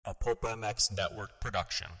a Pulp MX Network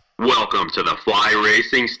production. Welcome to the Fly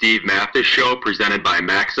Racing Steve Mathis Show, presented by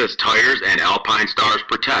Maxxis Tires and Alpine Stars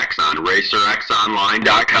Protects on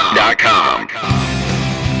RacerXOnline.com.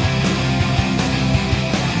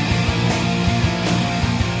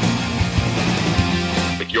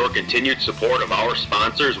 With your continued support of our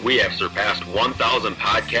sponsors, we have surpassed 1,000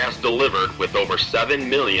 podcasts delivered with over 7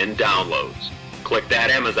 million downloads. Click that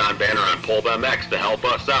Amazon banner on Pulp MX to help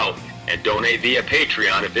us out, and donate via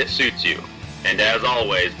Patreon if it suits you. And as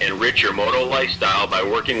always, enrich your moto lifestyle by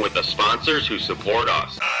working with the sponsors who support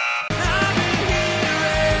us.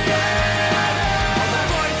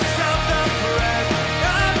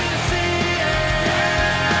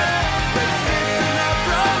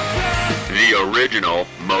 The original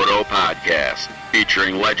Moto Podcast,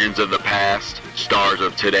 featuring legends of the past, stars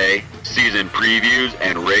of today, season previews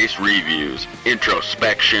and race reviews,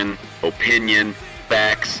 introspection, opinion,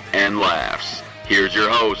 facts, and laughs. Here's your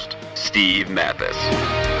host, Steve Mathis.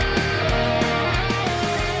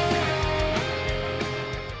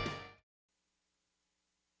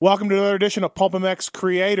 Welcome to another edition of Pulp MX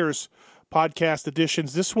Creators Podcast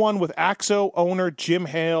Editions. This one with AXO owner Jim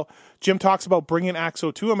Hale. Jim talks about bringing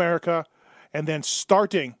AXO to America and then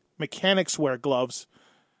starting Mechanix Wear gloves.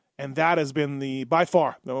 And that has been by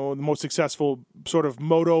far the most successful sort of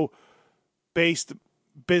moto-based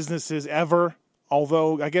businesses ever.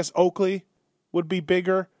 Although I guess Oakley would be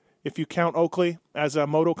bigger if you count Oakley as a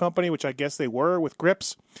moto company, which I guess they were with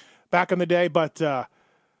grips back in the day. But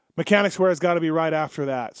Mechanix Wear has got to be right after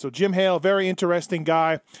that. So Jim Hale, very interesting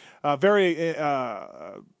guy, very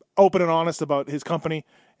open and honest about his company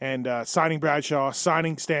and signing Bradshaw,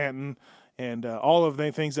 signing Stanton, and all of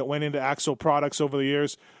the things that went into AXO products over the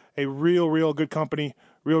years. A real good company,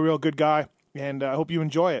 real good guy. And I hope you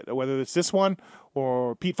enjoy it, whether it's this one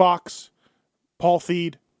or Pete Fox, Paul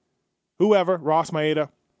Feed, whoever, Ross Maeda.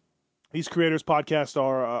 These creators' podcasts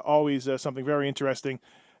are always something very interesting.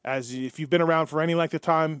 As if you've been around for any length of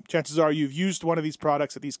time, chances are you've used one of these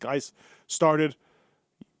products that these guys started,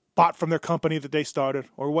 bought from their company that they started,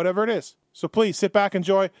 or whatever it is. So please sit back,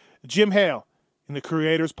 enjoy Jim Hale in the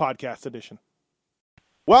Creators Podcast Edition.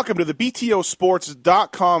 Welcome to the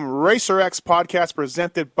BTOsports.com RacerX podcast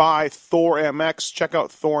presented by Thor MX. Check out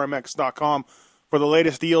ThorMX.com for the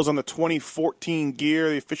latest deals on the 2014 gear,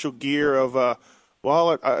 the official gear of, a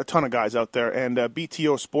ton of guys out there. And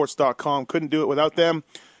BTOsports.com, couldn't do it without them.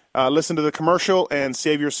 Listen to the commercial and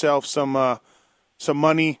save yourself some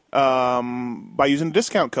money by using a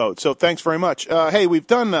discount code. So thanks very much. Hey, we've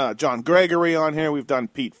done John Gregory on here. We've done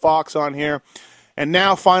Pete Fox on here. And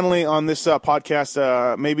now finally on this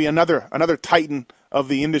podcast, maybe another titan of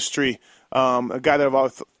the industry, a guy that I've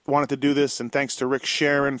always wanted to do this, and thanks to Rick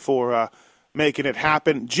Sharon for making it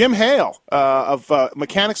happen. Jim Hale of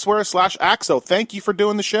Mechanix Wear / AXO. Thank you for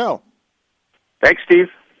doing the show. Thanks, Steve.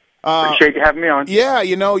 Appreciate you having me on. Yeah,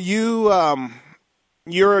 your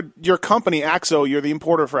company, AXO, you're the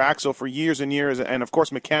importer for AXO for years and years, and of course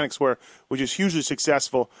Mechanix Wear, which is hugely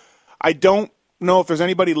successful. I don't know if there's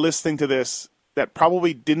anybody listening to this that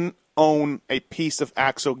probably didn't own a piece of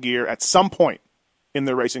AXO gear at some point in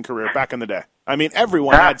their racing career back in the day. I mean,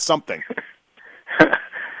 everyone had something.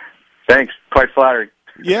 Thanks. Quite flattering.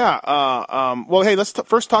 Yeah. Well, hey, let's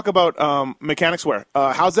first talk about Mechanix Wear.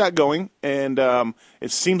 How's that going? And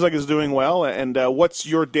it seems like it's doing well. And what's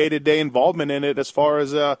your day-to-day involvement in it as far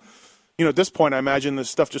as, at this point, I imagine this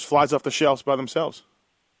stuff just flies off the shelves by themselves.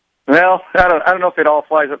 Well, I don't know if it all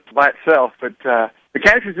flies up by itself, but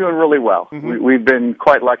Mechanix is doing really well. Mm-hmm. We've been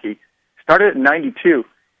quite lucky. Started in '92,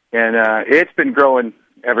 and it's been growing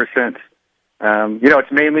ever since.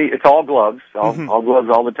 It's all gloves, all gloves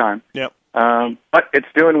all the time. Yep. But it's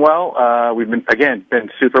doing well. We've been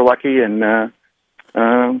super lucky, and I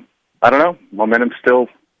don't know, momentum's still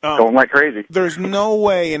going like crazy. There's no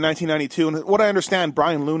way in 1992, and what I understand,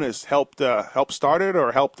 Brian Lunas helped start it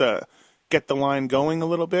or helped get the line going a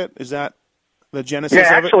little bit. Is that the genesis of it?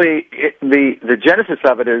 Yeah, actually, the genesis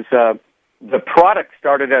of it is the product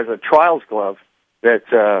started as a trials glove that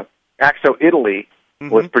AXO Italy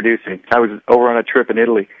was producing. I was over on a trip in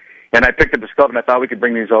Italy, and I picked up this glove, and I thought we could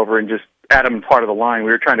bring these over and just add them part of the line.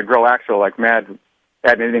 We were trying to grow AXO like mad,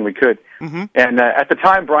 add anything we could. Mm-hmm. And at the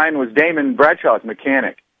time, Brian was Damon Bradshaw's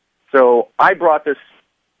mechanic. So I brought this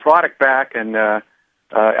product back, and I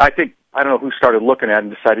don't know who started looking at it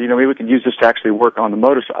and decided, maybe we could use this to actually work on the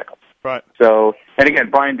motorcycle. Right. So, and again,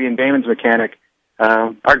 Brian being Damon's mechanic,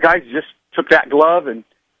 our guys just took that glove and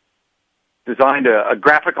designed a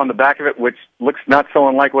graphic on the back of it, which looks not so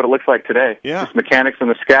unlike what it looks like today. Yeah. Just mechanics and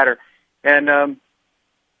the scatter. And there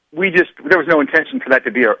was no intention for that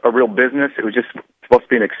to be a real business. It was just supposed to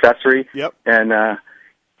be an accessory. Yep. And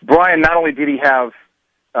Brian, not only did he have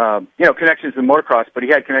connections in motocross, but he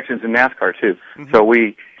had connections in NASCAR too. Mm-hmm. So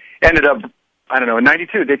we ended up, in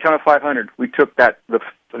 '92 Daytona 500. We took the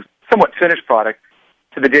somewhat finished product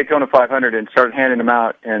to the Daytona 500 and started handing them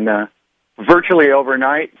out. And virtually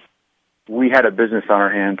overnight, we had a business on our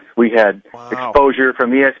hands. We had exposure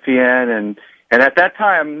from ESPN, and at that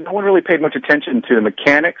time, no one really paid much attention to the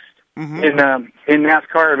mechanics mm-hmm. in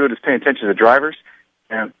NASCAR. Everyone was paying attention to the drivers.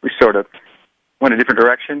 And we sort of went a different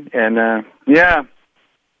direction, and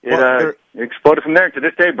it exploded from there. To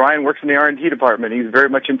this day, Brian works in the R&D department. He's very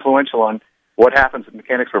much influential on what happens with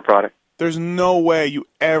Mechanix Wear product. There's no way you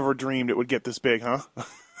ever dreamed it would get this big, huh?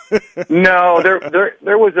 No,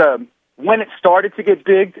 there was when it started to get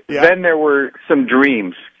big, then there were some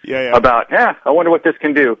dreams about, I wonder what this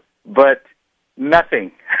can do, but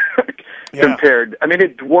nothing compared. I mean,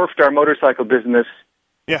 it dwarfed our motorcycle business.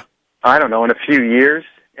 Yeah, I don't know, in a few years,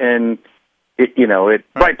 and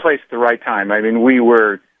right place at the right time. I mean, we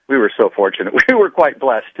were so fortunate. We were quite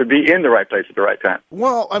blessed to be in the right place at the right time.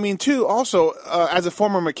 Well, I mean, too, also, as a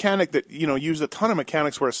former mechanic that, used a ton of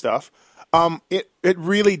Mechanix Wear stuff, it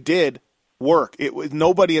really did work.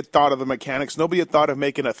 Nobody had thought of the mechanics. Nobody had thought of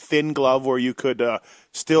making a thin glove where you could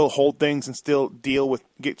still hold things and still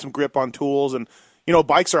get some grip on tools. And,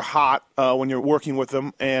 bikes are hot when you're working with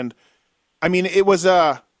them. And, I mean, it was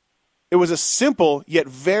a simple yet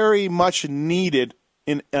very much needed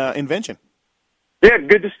invention. Yeah,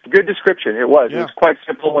 good description. It was. Yeah. It was quite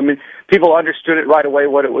simple. I mean, people understood it right away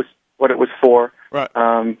what it was for. Right.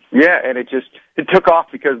 And it took off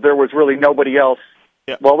because there was really nobody else.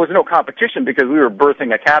 Yeah. Well, there was no competition because we were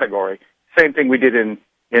birthing a category. Same thing we did in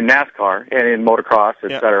NASCAR and in motocross,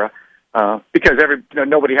 et cetera. Because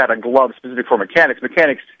nobody had a glove specific for mechanics.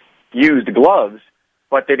 Mechanics used gloves,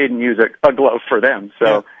 but they didn't use a glove for them.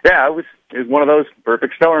 So, it was one of those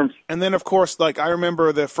perfect storms. And then, of course, like, I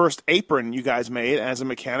remember the first apron you guys made as a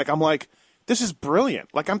mechanic. I'm like, this is brilliant.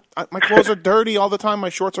 Like, my clothes are dirty all the time. My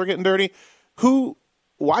shorts are getting dirty.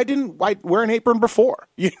 Why didn't I wear an apron before?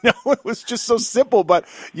 It was just so simple, but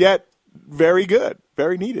yet very good,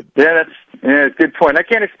 very needed. Yeah, that's a good point. I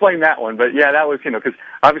can't explain that one, but that was, because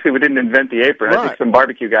obviously we didn't invent the apron. Right. I think some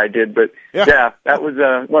barbecue guy did, but that was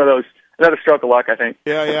one of those. Another stroke of luck, I think.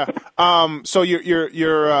 Yeah. So you're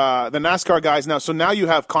the NASCAR guys now. So now you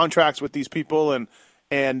have contracts with these people,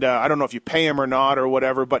 and I don't know if you pay them or not or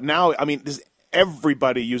whatever. But now, I mean,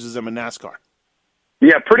 everybody uses them in NASCAR.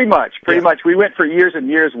 Yeah, pretty much. We went for years and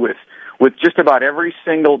years with just about every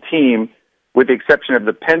single team, with the exception of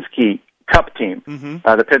the Penske Cup team. Mm-hmm.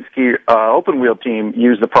 The Penske open wheel team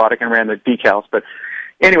used the product and ran the decals. But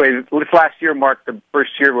anyway, this last year marked the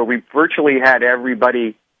first year where we virtually had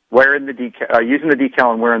everybody wearing the decal, using the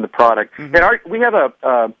decal and wearing the product. Mm-hmm. And we have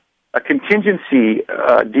a contingency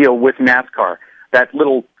deal with NASCAR. That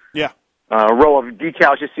little row of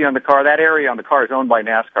decals you see on the car, that area on the car is owned by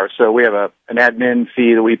NASCAR. So we have an admin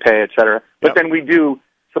fee that we pay, et cetera. But then we do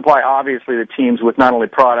supply, obviously, the teams with not only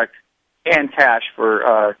product and cash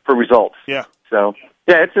for results. Yeah. So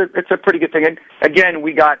it's a pretty good thing. And again,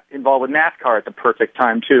 we got involved with NASCAR at the perfect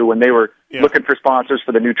time too, when they were looking for sponsors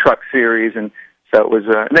for the new truck series. And so it was,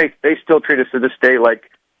 they still treat us to this day like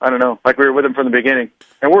we were with them from the beginning.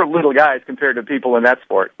 And we're little guys compared to people in that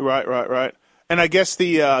sport. Right. And I guess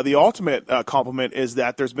the ultimate compliment is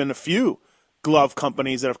that there's been a few glove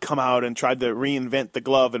companies that have come out and tried to reinvent the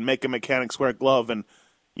glove and make a Mechanix Wear glove. And,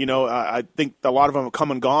 I think a lot of them have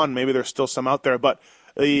come and gone. Maybe there's still some out there. But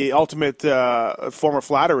the ultimate form of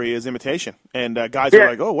flattery is imitation. And guys are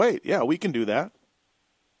like, oh, wait, we can do that.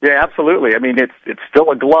 Yeah, absolutely. I mean, it's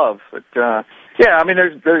still a glove. But, I mean,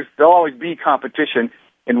 there'll always be competition.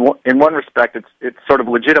 In one respect, it sort of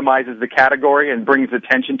legitimizes the category and brings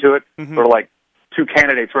attention to it. Mm-hmm. Sort of like two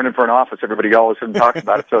candidates running for an office, everybody all of a sudden talks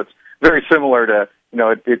about it. So it's very similar to,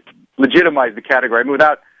 it legitimized the category. I mean,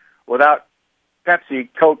 without Pepsi,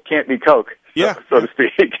 Coke can't be Coke, so to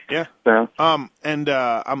speak. Yeah. So.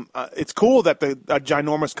 It's cool that a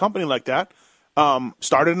ginormous company like that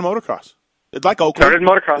started in motocross. Like Oakland. Started in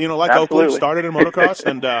motocross. Absolutely. Oakland started in motocross,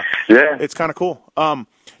 and it's kind of cool.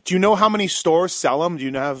 Do you know how many stores sell them? Do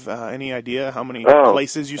you have any idea how many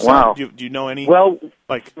places you sell? Wow. Do you know any? Well,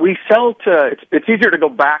 we sell to. It's easier to go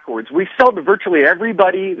backwards. We sell to virtually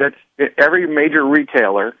everybody. Every major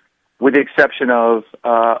retailer, with the exception of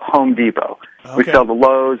Home Depot. Okay. We sell to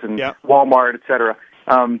Lowe's and Walmart, et cetera.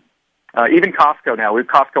 Even Costco now.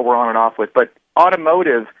 Costco we're on and off with, but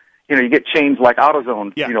automotive. You get chains like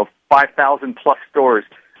AutoZone. 5,000 plus stores.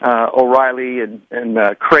 O'Reilly and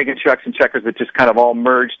Craig and Chucks and Checkers that just kind of all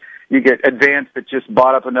merged. You get Advance that just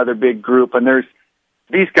bought up another big group, and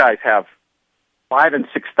these guys have 5,000 and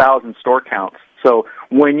 6,000 store counts. So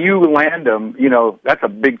when you land them, that's a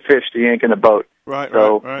big fish to yank in the boat. Right.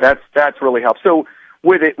 So that's really helped. So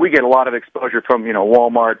with it, we get a lot of exposure from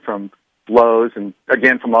Walmart, from Lowe's, and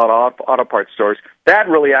again from a lot of auto parts stores. That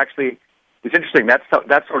really actually is interesting. That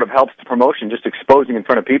sort of helps the promotion, just exposing in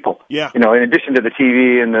front of people. Yeah. In addition to the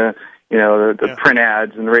TV and the print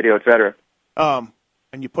ads and the radio, et cetera.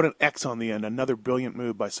 And you put an X on the end. Another brilliant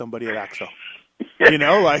move by somebody at AXO.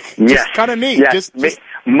 Just kind of neat. Yeah. Just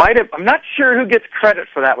might have. I'm not sure who gets credit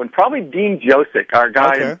for that one. Probably Dean Josick, our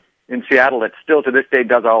guy in Seattle that still to this day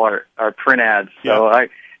does all our print ads. So I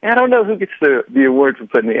don't know who gets the award for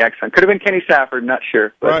putting the X on. Could have been Kenny Safford, not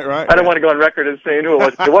sure. But right. I don't want to go on record as saying who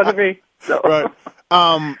it was. It wasn't me. So. Right.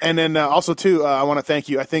 And then also too, I want to thank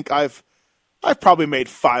you. I think I've probably made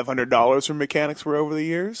 $500 from Mechanix Wear over the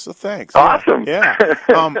years. So thanks. Awesome. Yeah.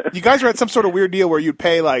 You guys were at some sort of weird deal where you'd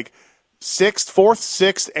pay like 6th, 4th,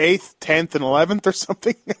 6th, 8th, 10th, and 11th or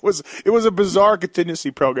something. It was a bizarre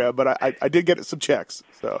contingency program, but I did get some checks.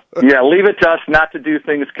 So yeah, leave it to us not to do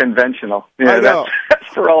things conventional. Yeah, I know. That's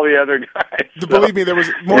for all the other guys. So. Believe me, there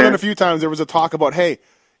was more than a few times there was a talk about, hey,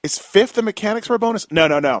 is 5th the Mechanix Wear bonus? No.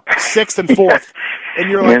 6th and 4th. And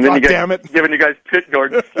you're like, God damn it. Giving you guys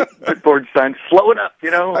pitboard signs. Slow it up,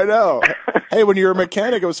 I know. Hey, when you're a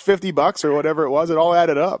mechanic, it was $50 or whatever it was. It all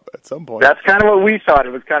added up at some point. That's kind of what we thought.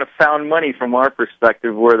 It was kind of found money from our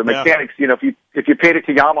perspective, where the mechanics, if you paid it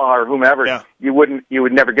to Yamaha or whomever, you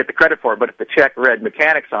would never get the credit for it. But if the check read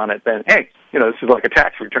mechanics on it, then hey, this is like a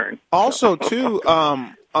tax return. Also, too,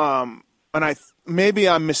 and maybe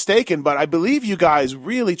I'm mistaken, but I believe you guys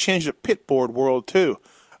really changed the pitboard world too.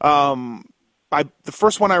 The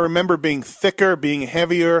first one I remember being thicker, being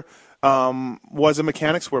heavier, was a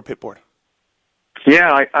Mechanix Wear pitboard.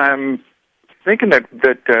 Yeah, I'm thinking that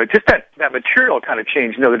just that material kind of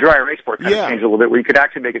changed. The dry erase board kind of changed a little bit, where you could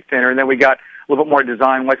actually make it thinner, and then we got a little bit more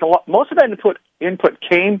design-wise. Most of that input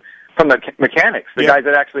came from the mechanics, the guys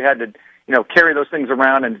that actually had to carry those things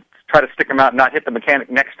around and try to stick them out and not hit the mechanic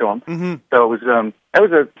next to them. Mm-hmm. So it was that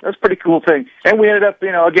was a pretty cool thing, and we ended up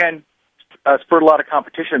again spurred a lot of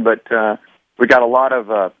competition, but we got a lot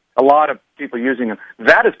of people using them.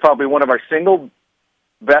 That is probably one of our single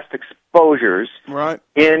best exposures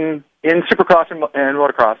in Supercross and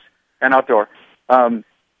motocross and outdoor on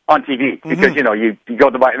TV, because you go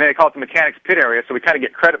to buy, and they call it the mechanics pit area, so we kind of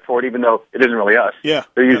get credit for it, even though it isn't really us. Yeah,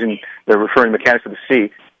 they're referring to mechanics of the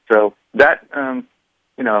sea. So that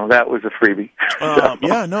that was a freebie.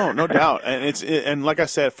 No doubt, and like I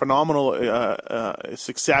said, phenomenal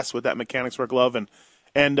success with that Mechanix Wear glove, and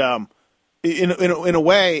in a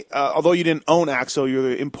way, although you didn't own AXO, you're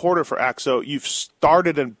the importer for AXO. You've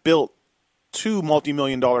started and built 2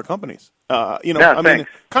 multi-million-dollar companies. Kind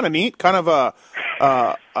of neat, kind of a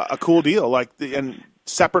cool deal. And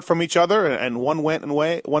separate from each other, and one went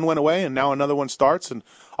away, and now another one starts. And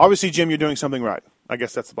obviously, Jim, you're doing something right. I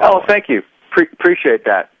guess that's the bottom line. Thank you. Appreciate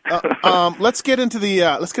that. Let's get into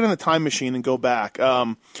the time machine and go back.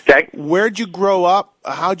 Okay. Where'd you grow up?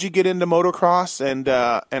 How'd you get into motocross? And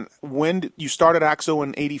when you started AXO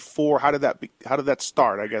in '84? How did that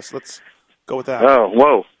start? I guess let's go with that. Oh,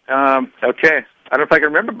 whoa. Okay. I don't know if I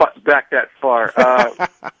can remember back that far.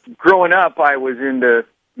 Growing up, I was into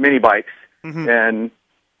mini bikes and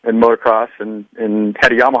motocross, and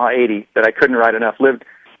had a Yamaha 80 that I couldn't ride enough. Lived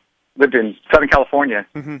in Southern California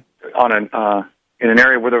on in an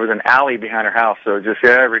area where there was an alley behind our house. So just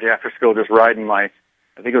every day after school, just riding I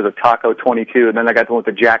think it was a Taco 22, and then I got the one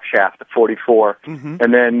with the jack shaft, the 44.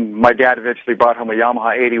 And then my dad eventually brought home a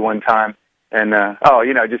Yamaha 80 one time, and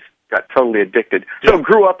just got totally addicted. So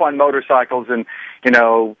grew up on motorcycles, and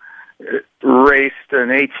raced an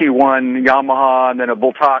AT1 Yamaha, and then a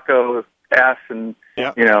Bultaco S, and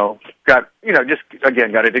got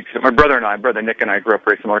addicted. My brother Nick and I grew up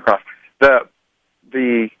racing motocross.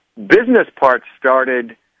 The business part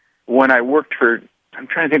started when I worked for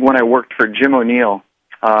Jim O'Neill,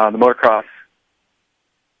 the motocross.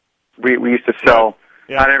 We used to sell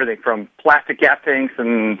everything from plastic gas tanks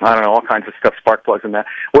and all kinds of stuff, spark plugs and that.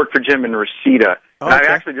 Worked for Jim in Reseda. And I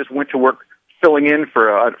actually just went to work filling in for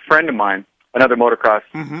a friend of mine, another motocross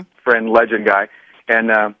friend, legend guy, and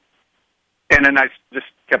then I just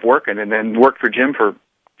kept working, and then worked for Jim for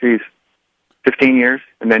 15 years,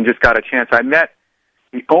 and then just got a chance. I met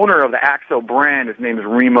the owner of the AXO brand. His name is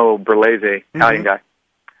Remo Berlese, Italian guy.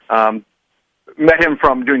 Met him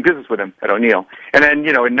from doing business with him at O'Neill. And then,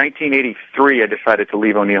 in 1983, I decided to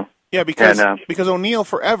leave O'Neill. Yeah, because O'Neill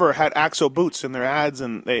forever had AXO boots in their ads,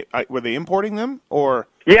 and were they importing them, or?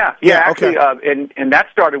 Yeah, actually, okay. And that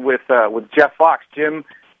started with Jeff Fox. Jim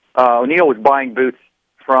O'Neill was buying boots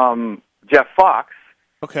from Jeff Fox.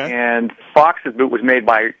 Okay. And Fox's boot was made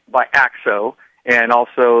by AXO, and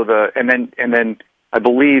also and then I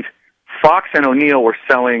believe Fox and O'Neill were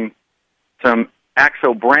selling some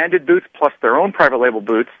Axo branded boots plus their own private label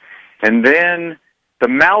boots, and then the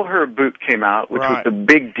Malheur boot came out, which was the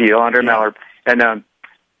big deal under Malheur, and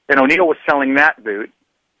O'Neill was selling that boot,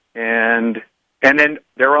 and then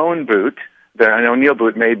their own boot, an O'Neill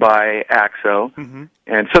boot made by Axo,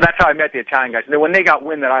 and so that's how I met the Italian guys. And then when they got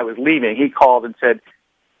wind that I was leaving, he called and said,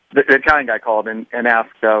 the Italian guy called and asked,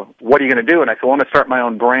 what are you going to do? And I said, well, I'm going to start my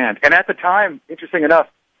own brand. And at the time, interesting enough,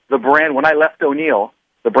 the brand, when I left O'Neill,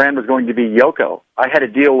 the brand was going to be Yoko. I had a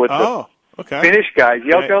deal with the Finnish guys,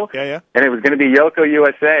 Yoko, and it was going to be Yoko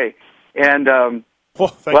USA. And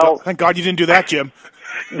thank God you didn't do that, Jim.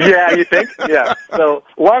 Yeah, you think? Yeah. So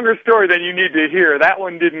longer story than you need to hear. That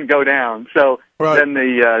one didn't go down. So then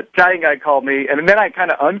the Italian guy called me, and then I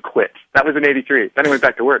kind of unquit. That was in '83. Then I went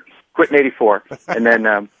back to work. Quit in '84, and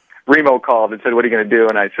then Remo called and said, "What are you going to do?"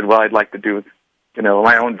 And I said, "Well, I'd like to do,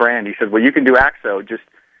 my own brand." He said, "Well, you can do Axo. Just,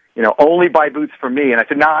 only buy boots for me." And I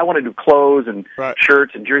said, "No, I want to do clothes and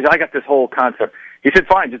shirts and jerseys. I got this whole concept." He said,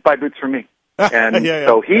 "Fine, just buy boots for me." And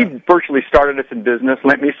so he virtually started us in business,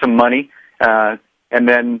 lent me some money, and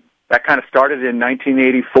then that kind of started in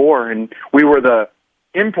 1984. And we were the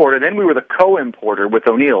importer. Then we were the co-importer with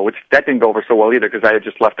O'Neill, which that didn't go over so well either because I had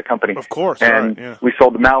just left the company. Of course. And we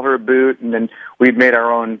sold the Malheur boot, and then we made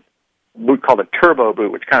our own boot called a Turbo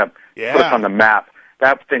boot, which kind of put us on the map.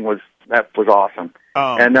 That was awesome.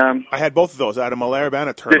 And I had both of those. I had a Malheur and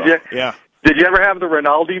a Turbo. Did you? Yeah. Did you ever have the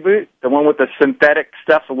Rinaldi boot, the one with the synthetic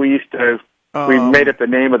stuff? We used to. We made it the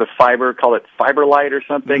name of the fiber, call it Fiber Light or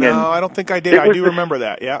something. No, I don't think I did. I do remember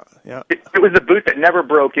that. Yeah. It was the boot that never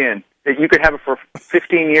broke in. You could have it for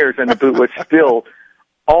 15 years, and the boot was still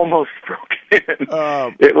almost broken in.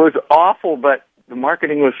 It was awful, but the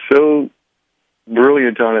marketing was so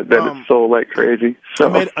brilliant on it that it sold like crazy.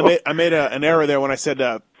 So I made an error there when I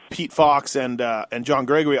said Pete Fox and John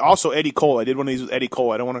Gregory. Also Eddie Cole. I did one of these with Eddie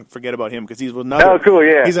Cole. I don't want to forget about him because he's another. Oh, cool!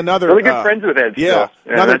 Yeah, he's another really good friends with Ed.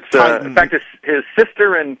 Another Titan. In fact, his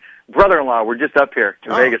sister and brother-in-law were just up here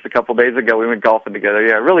in Vegas a couple days ago. We went golfing together.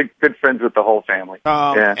 Yeah, really good friends with the whole family.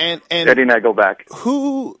 And Eddie and I go back.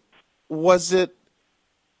 Who was it?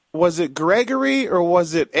 Was it Gregory or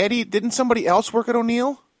was it Eddie? Didn't somebody else work at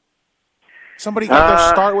O'Neill? Somebody got their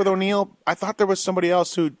start with O'Neill. I thought there was somebody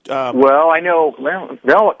else who. Well, I know.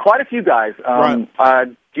 Well, quite a few guys.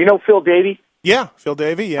 Do you know Phil Davey? Yeah, Phil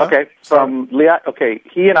Davey. Yeah. Okay. From Liat. Okay,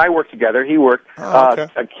 he and I worked together. He worked.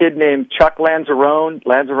 A kid named Chuck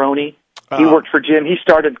Lanzarone. He worked for Jim. He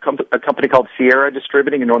started a company called Sierra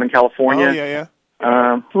Distributing in Northern California. Oh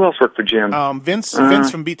yeah. Who else worked for Jim? Vince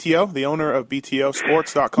from BTO, the owner of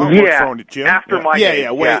BTOsports.com. Yeah. Worked for Jim. After my day.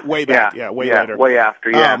 Way back. Yeah, way later. Way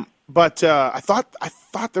after. Yeah. But I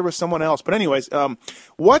thought there was someone else. But anyways,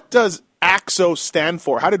 what does Axo stand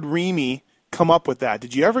for? How did Remy come up with that?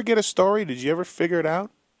 Did you ever get a story? Did you ever figure it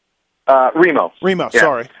out? Remo. Yeah.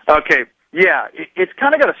 Sorry. Okay. Yeah, it's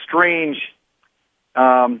kind of got a strange.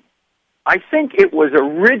 I think it was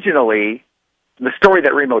originally the story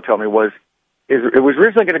that Remo told me was it was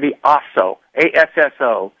originally going to be Asso,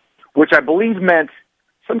 ASSO, which I believe meant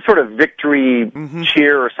some sort of victory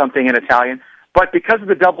cheer or something in Italian. But because of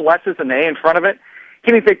the double S's and the A in front of it,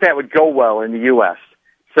 he didn't think that would go well in the U.S.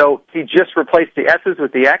 So he just replaced the S's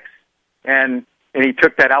with the X, and he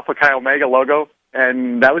took that Alpha Chi Omega logo,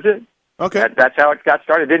 and that was it. Okay. That's how it got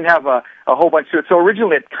started. It didn't have a whole bunch to it. So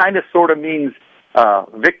originally it kind of sort of means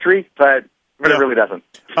victory, but it really doesn't.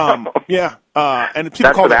 And people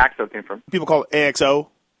that's call where the Axo came from. People call it AXO.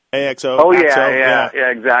 AXO. Oh, Axo,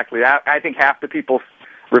 yeah, exactly. I think half the people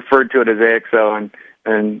referred to it as AXO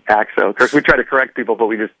and Axo. Of course, we try to correct people,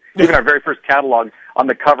 but even our very first catalog on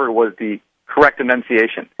the cover was the correct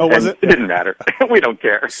enunciation. Oh, was it? It didn't matter. We don't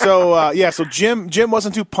care. So, so Jim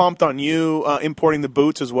wasn't too pumped on you importing the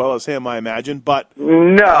boots as well as him, I imagine, but...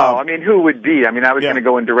 No, I mean, who would be? I mean, I was going to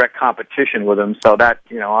go in direct competition with him, so that,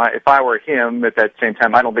 if I were him at that same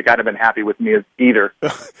time, I don't think I'd have been happy with me either.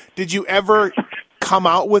 Did you ever come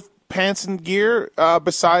out with pants and gear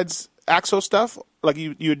besides Axo stuff? Like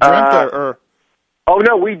you dreamt or... Oh,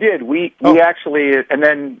 no, we did. We actually, and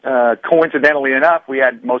then coincidentally enough, we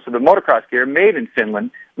had most of the motocross gear made in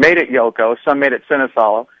Finland, made at Yoko, some made at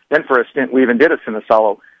Sinisalo. Then for a stint, we even did a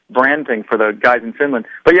Sinisalo brand thing for the guys in Finland.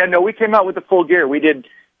 But yeah, no, we came out with the full gear. We did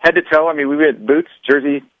head to toe. I mean, we did boots,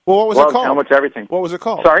 jersey, what was gloves, it called? helmets, everything. What was it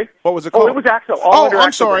called? Sorry? What was it called? Oh, it was Axo.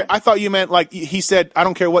 I'm sorry. I thought you meant like he said, I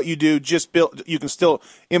don't care what you do, just build. You can still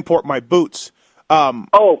import my boots.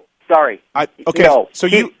 Sorry. Okay. No, so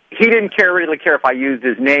he didn't really care if I used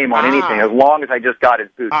his name on anything, as long as I just got his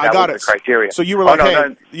boots. That was the criteria. So you were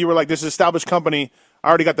like, you were like, this established company. I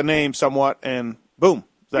already got the name somewhat, and boom.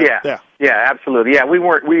 Yeah, absolutely. Yeah, we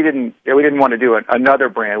didn't want to do another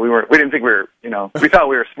brand. We didn't think we were, we thought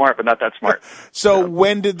we were smart, but not that smart. So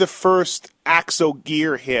when did the first AXO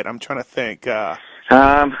gear hit? I'm trying to think. 80.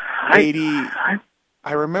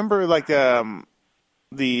 I remember like the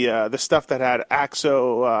stuff that had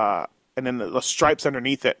AXO and then the stripes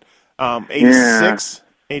underneath it. 86,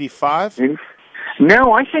 85?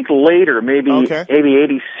 No, I think later, maybe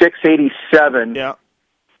 86, 87. Yeah.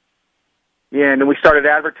 Yeah, and then we started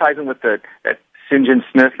advertising with at St. John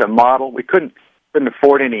Smith, the model. We couldn't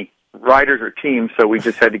afford any riders or teams, so we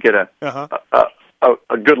just had to get a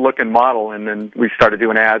good looking model, and then we started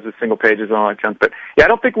doing ads with single pages and all that junk. But yeah, I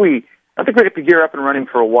don't think we got the gear up and running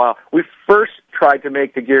for a while. We first tried to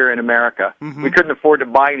make the gear in America. Mm-hmm. We couldn't afford to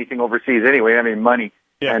buy anything overseas anyway. I mean, money.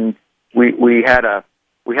 Yeah. And we had a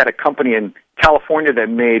company in California that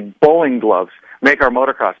made bowling gloves make our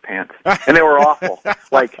motocross pants, and they were awful.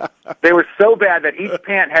 Like, they were so bad that each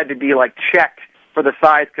pant had to be like checked for the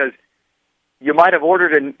size, because you might have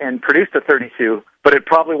ordered and produced a 32, but it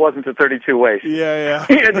probably wasn't a 32 waist. Yeah.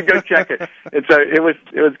 You had to go check it. And so it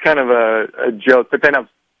was kind of a joke. But then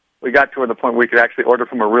we got to the point where we could actually order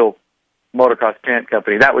from a real motocross pant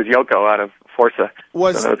company. That was Yoko out of Forza.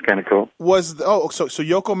 So that was kind of cool. So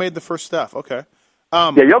Yoko made the first stuff. Okay.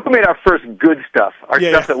 Yoko made our first good stuff,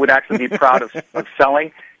 stuff that would actually be proud of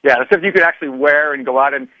selling. Yeah, the stuff you could actually wear and go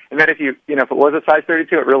out and then if if it was a size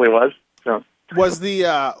 32, it really was. So was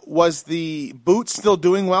the boots still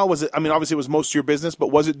doing well? Was it? I mean, obviously it was most of your business,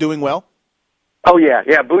 but was it doing well? Oh yeah.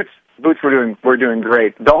 Boots were doing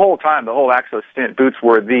great the whole time. The whole AXO stint, boots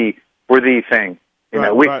were the thing.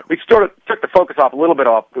 We sort of took the focus off a little bit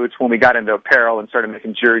off boots when we got into apparel and started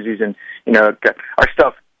making jerseys, and our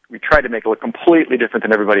stuff. We tried to make it look completely different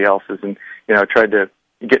than everybody else's, and tried to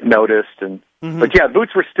get noticed. And but yeah,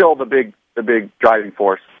 boots were still the big driving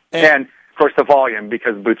force, and of course the volume,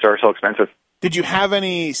 because boots are so expensive. Did you have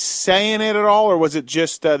any say in it at all, or was it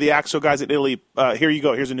just the AXO guys at Italy? Here you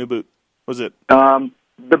go. Here's a new boot. Was it?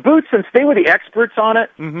 The boots, since they were the experts on it,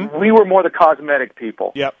 we were more the cosmetic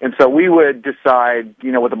people. Yep. And so we would decide,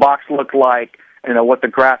 what the box looked like, what the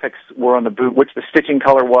graphics were on the boot, which the stitching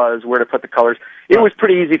color was, where to put the colors. It was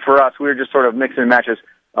pretty easy for us. We were just sort of mixing and matches.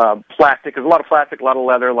 Plastic, there's a lot of plastic, a lot of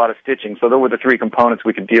leather, a lot of stitching. So those were the three components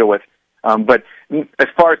we could deal with. But as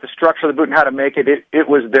far as the structure of the boot and how to make it, it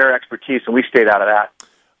was their expertise, and we stayed out of that.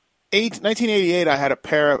 1988, I had a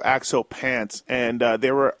pair of AXO pants, and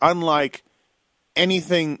they were unlike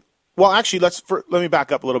anything. Well, actually, let me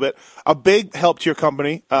back up a little bit. A big help to your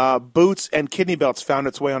company, boots and kidney belts found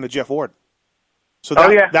its way onto Jeff Ward. So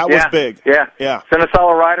that was big. Yeah.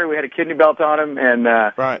 Senesala rider, we had a kidney belt on him, and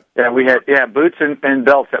right. Yeah, we had boots and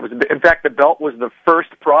belts. That was, in fact, the belt was the first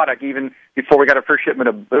product even before we got our first shipment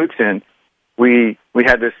of boots in. We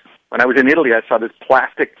had this when I was in Italy. I saw this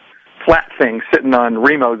plastic flat thing sitting on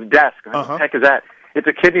Remo's desk. What the heck is that? It's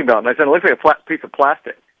a kidney belt, and I said, it looks like a flat piece of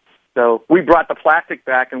plastic. So we brought the plastic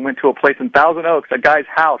back and went to a place in Thousand Oaks, a guy's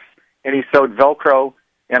house, and he sewed Velcro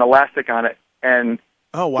and elastic on it, and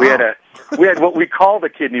oh wow! We had what we call the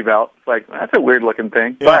kidney belt. It's like, that's a weird looking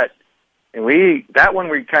thing, but that one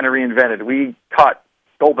we kind of reinvented. We caught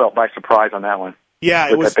Gold Belt by surprise on that one. Yeah,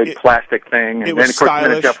 it was that big plastic thing, and then of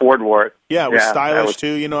course Jeff Ward wore it. Yeah, it was stylish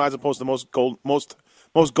too. As opposed to most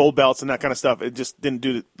gold belts and that kind of stuff. It just didn't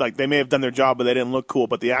do like they may have done their job, but they didn't look cool.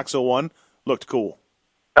 But the AXO one looked cool.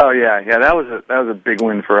 Oh yeah, that was a big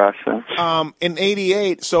win for us. So. In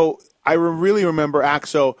 '88, so I really remember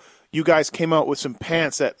AXO. You guys came out with some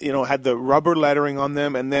pants that had the rubber lettering on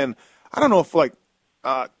them, and then I don't know if it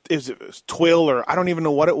was twill or I don't even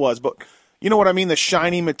know what it was, but you know what I mean? The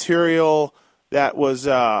shiny material that was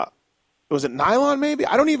it nylon maybe?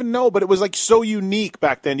 I don't even know, but it was like so unique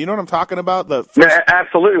back then. You know what I'm talking about? Yeah,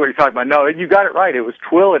 absolutely what you're talking about. No, you got it right. It was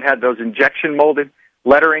twill. It had those injection molded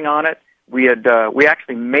lettering on it. We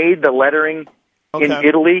actually made the lettering in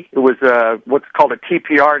Italy. It was what's called a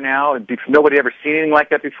TPR now. Nobody ever seen anything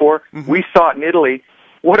like that before. Mm-hmm. We saw it in Italy.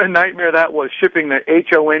 What a nightmare that was, shipping the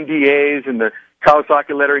HONDAs and the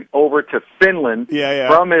Kawasaki lettering over to Finland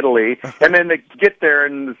from Italy. And then they get there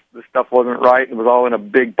and the stuff wasn't right. It was all in a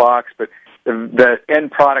big box, but the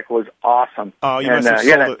end product was awesome. Oh, you must have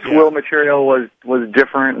sold that twill material was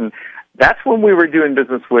different. And that's when we were doing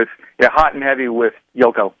business with hot and heavy with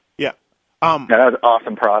Yoko. That was an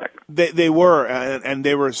awesome product. They were, and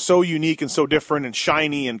they were so unique and so different and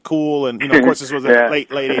shiny and cool. And of course, this was the late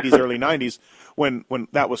 '80s, early '90s when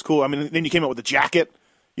that was cool. I mean, then you came out with the jacket,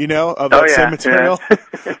 of that same material.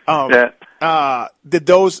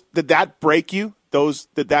 Did that break you? Is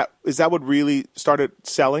that what really started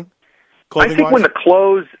selling? I think when the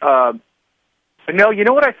clothes No, you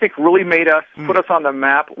know what I think really made us, put us on the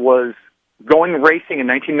map was going racing in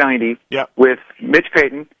 1990 with Mitch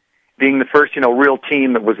Payton being the first, real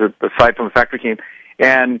team that was aside from the factory team.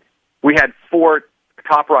 And we had 4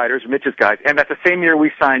 top riders, Mitch's guys. And that's the same year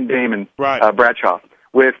we signed Damon Bradshaw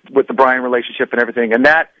with the Brian relationship and everything. And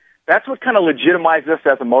that's what kind of legitimized us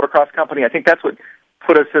as a motocross company. I think that's what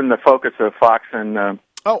put us in the focus of Fox and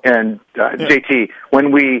JT.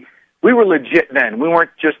 When we were legit then. We weren't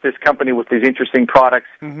just this company with these interesting products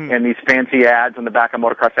and these fancy ads on the back of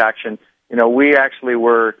Motocross Action. We actually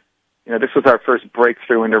were, this was our first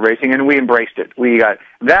breakthrough into racing, and we embraced it.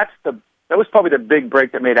 That was probably the big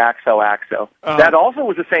break that made AXO. That also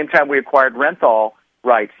was the same time we acquired Renthal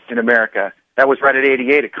rights in America. That was right at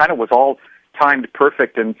 88. It kind of was all timed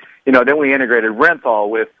perfect, and then we integrated Renthal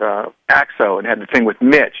with AXO and had the thing with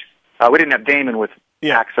Mitch. We didn't have Damon with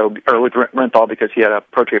AXO or with Renthal because he had a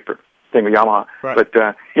Pro Taper thing with Yamaha. Right. But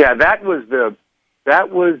that was the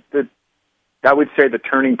I would say the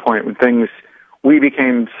turning point when we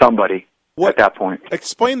became somebody at that point.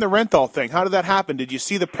 Explain the Renthal thing. How did that happen? Did you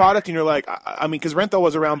see the product and you're like, I mean, because Renthal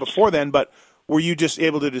was around before then, but were you just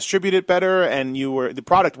able to distribute it better? And the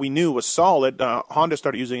product we knew was solid. Honda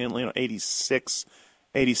started using it in 86,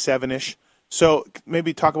 87-ish. So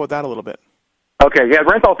maybe talk about that a little bit. Okay, yeah,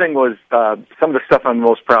 the Renthal thing was some of the stuff I'm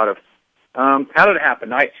most proud of. How did it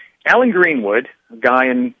happen? Alan Greenwood, a guy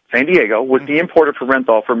in San Diego, was the importer for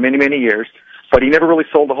Renthal for many, many years, but he never really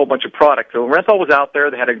sold a whole bunch of product. So Renthal was out there.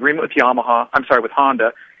 They had an agreement with with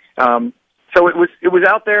Honda. So it was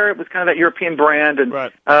out there. It was kind of that European brand, and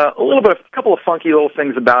a couple of funky little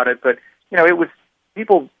things about it. But it was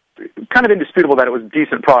kind of indisputable that it was a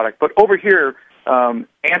decent product. But over here,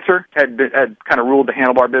 Answer had kind of ruled the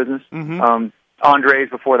handlebar business. Andres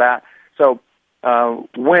before that. So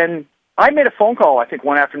when I made a phone call, I think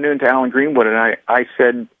one afternoon to Alan Greenwood, and I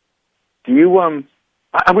said, "Do you?"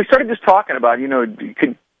 We started just talking about,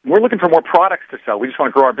 we're looking for more products to sell. We just want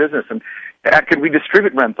to grow our business, and could we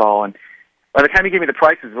distribute Renthal? And by the time he gave me the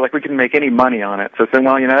prices, we couldn't make any money on it. So I said,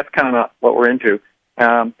 well, that's kind of not what we're into.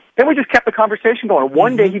 Then we just kept the conversation going.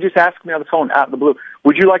 One day he just asked me on the phone out of the blue,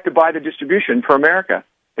 "Would you like to buy the distribution for America?"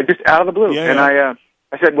 It just out of the blue. And I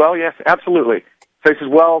said, well, yes, absolutely. So he says,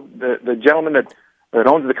 well, the gentleman that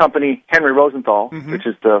owns the company, Henry Rosenthal, which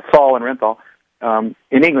is the Thal and Renthal,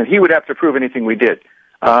 in England, he would have to approve anything we did.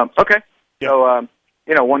 Okay. Yeah. So,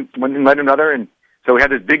 one thing led to another, and so we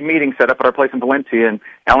had this big meeting set up at our place in Valencia, and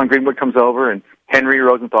Alan Greenwood comes over, and Henry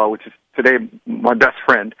Rosenthal, which is today my best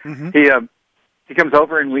friend, he comes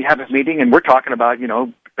over, and we have this meeting, and we're talking about,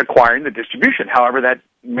 acquiring the distribution, however that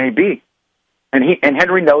may be. And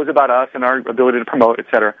Henry knows about us and our ability to promote, et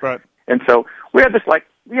cetera. Right. And so we had this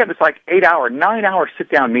 9-hour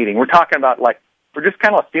sit-down meeting. We're talking about, we're just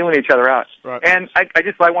kind of feeling each other out. Right. And I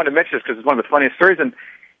wanted to mention this because it's one of the funniest stories. And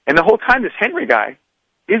the whole time, this Henry guy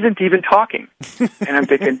isn't even talking. And I'm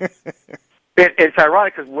thinking, it's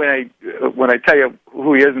ironic because when I tell you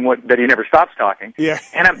who he is and that he never stops talking. Yeah.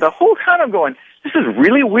 And the whole time I'm going, this is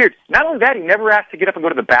really weird. Not only that, he never asked to get up and go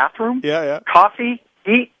to the bathroom. Yeah. Coffee,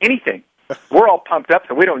 eat, anything. We're all pumped up,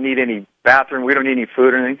 so we don't need any bathroom. We don't need any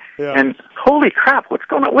food or anything. Yeah. And holy crap, what's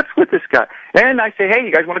going on? What's with this guy? And I say, hey,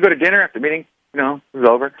 you guys want to go to dinner after the meeting? No, it was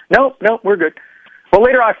over. No, we're good. Well,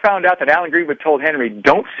 later I found out that Alan Greenwood told Henry,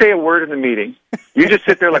 don't say a word in the meeting. You just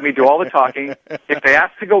sit there, let me do all the talking. If they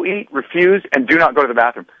ask to go eat, refuse, and do not go to the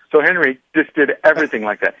bathroom. So Henry just did everything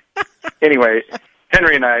like that. Anyway,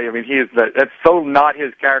 Henry and I mean, that's so not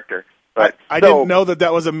his character. But I didn't know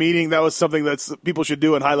that was a meeting. That was something that people should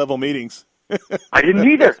do in high-level meetings. I didn't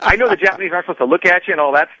either. I know the Japanese aren't supposed to look at you and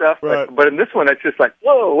all that stuff, right. but in this one, it's just like,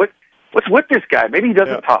 whoa, what's with this guy? Maybe he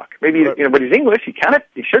doesn't talk. Maybe but he's English. He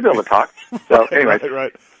should be able to talk. So, anyways,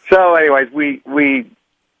 right. So, anyways, we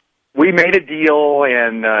made a deal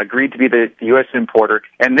and agreed to be the U.S. importer,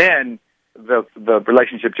 and then the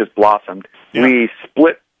relationship just blossomed. Yeah. We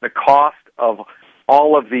split the cost of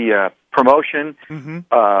all of the promotion,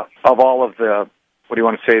 of all of the, what do you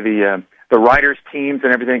want to say, the riders' teams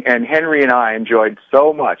and everything. And Henry and I enjoyed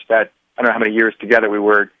so much that, I don't know how many years together we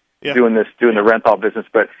were doing the Renthal business,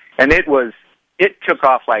 it took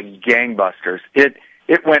off like gangbusters. It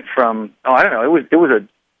went from, it was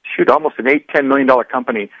almost an $8-10 million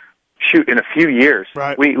company in a few years.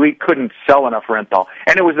 Right. We couldn't sell enough Renthal.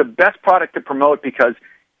 And it was the best product to promote because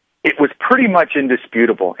it was pretty much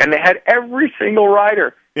indisputable. And they had every single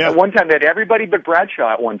rider. Yeah. At one time, they had everybody but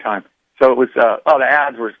Bradshaw at one time. So it was, the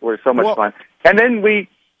ads were so much fun. And then the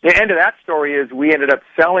end of that story is we ended up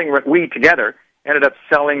selling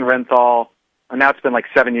Renthal, and now it's been like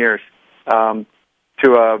 7 years, to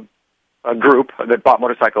a group that bought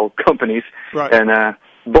motorcycle companies. Right. And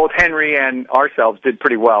both Henry and ourselves did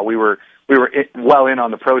pretty well. We were well in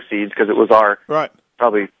on the proceeds because it was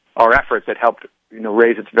probably our efforts that helped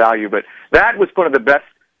raise its value. But that was one of the best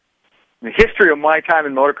in the history of my time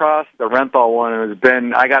in motocross. The Renthal one has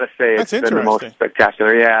been, I got to say, it's been the most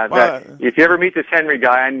spectacular. Yeah, wow. If you ever meet this Henry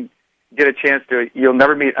guy and get a chance to, you'll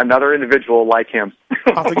never meet another individual like him.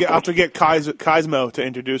 I'll have to get Kaismo to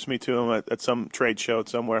introduce me to him at some trade show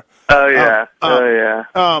somewhere. Oh yeah,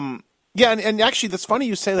 yeah, and actually, that's funny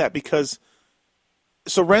you say that because.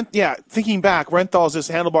 So thinking back, Renthal is this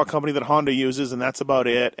handlebar company that Honda uses, and that's about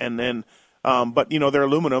it. And then, but they're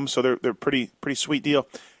aluminum, so they're pretty sweet deal.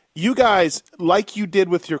 You guys, like you did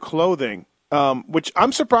with your clothing, which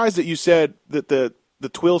I'm surprised that you said that the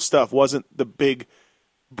twill stuff wasn't the big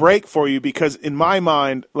break for you, because in my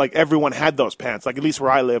mind, like everyone had those pants, like at least where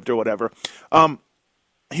I lived or whatever.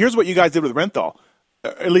 Here's what you guys did with Renthal,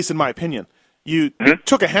 at least in my opinion. You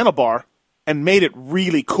took a handlebar and made it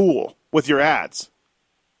really cool with your ads.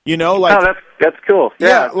 That's cool.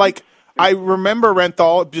 Yeah, like I remember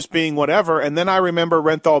Renthal just being whatever, and then I remember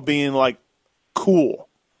Renthal being like cool.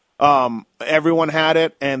 Everyone had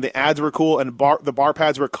it, and the ads were cool, and the bar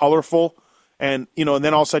pads were colorful, and and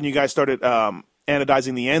then all of a sudden you guys started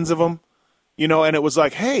anodizing the ends of them, and it was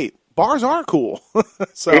like, hey, bars are cool.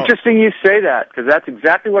 So interesting you say that, because that's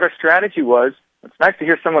exactly what our strategy was. It's nice to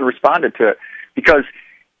hear someone responded to it, because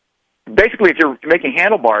basically if you're making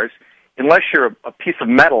handlebars, unless you're a piece of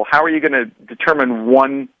metal, how are you going to determine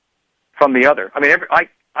one from the other? I mean,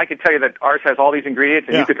 I could tell you that ours has all these ingredients,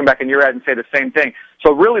 and you could come back in your ad and say the same thing.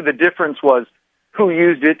 So really the difference was who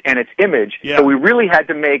used it and its image. Yeah. So we really had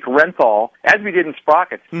to make Renthal, as we did in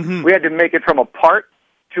Sprockets, we had to make it from a part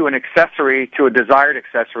to an accessory to a desired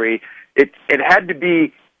accessory. It had to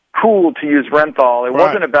be cool to use Renthal. It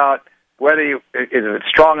wasn't about whether is it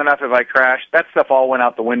strong enough if I crash. That stuff all went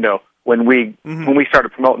out the window when we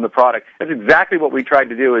started promoting the product. That's exactly what we tried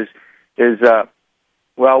to do is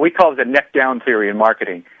we call it the neck down theory in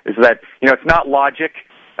marketing, is that, it's not logic.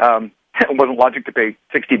 It wasn't logic to pay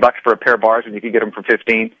 $60 for a pair of bars when you could get them for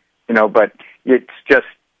 15, but it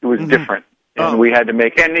was different. And we had to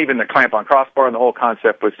make, and even the clamp on crossbar and the whole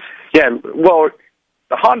concept was, the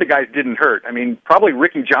Honda guys didn't hurt. I mean, probably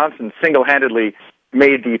Ricky Johnson single-handedly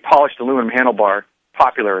made the polished aluminum handlebar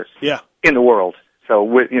popular in the world. So,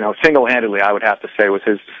 single-handedly, I would have to say, was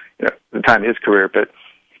the time of his career. But,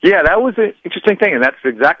 that was an interesting thing, and that's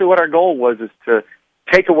exactly what our goal was, is to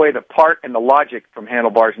take away the part and the logic from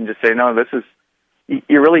handlebars and just say, no, this is,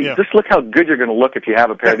 just look how good you're going to look if you have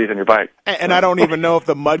a pair of these on your bike. And I don't even know if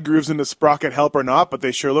the mud grooves in the sprocket help or not, but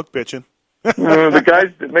they sure look bitchin'. The guys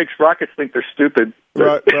that make sprockets think they're stupid.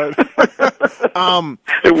 Right.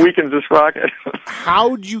 It weakens the sprocket.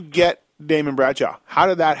 How'd you get Damon Bradshaw? How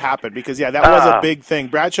did that happen? Because, that was a big thing.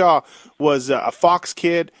 Bradshaw was a Fox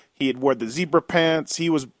kid. He had wore the zebra pants. He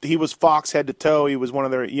was Fox head to toe. He was one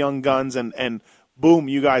of their young guns, and boom,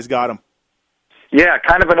 you guys got him. Yeah,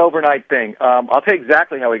 kind of an overnight thing. I'll tell you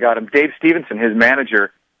exactly how we got him. Dave Stevenson, his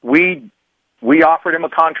manager, we offered him a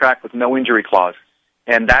contract with no injury clause,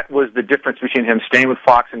 and that was the difference between him staying with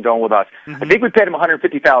Fox and going with us. I think we paid him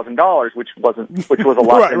 $150,000, which was a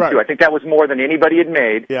lot too. I think that was more than anybody had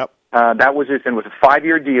made. Yep. That was it, and it was a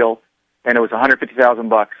 5-year deal, and it was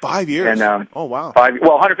 $150,000. 5 years. And oh wow.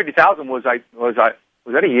 $150,000 was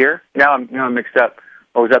that a year? Now I'm mixed up.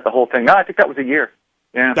 Or was that the whole thing? No, I think that was a year.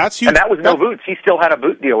 Yeah, that's huge. And that was no boots. He still had a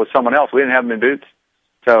boot deal with someone else. We didn't have him in boots.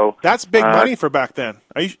 So that's big money for back then.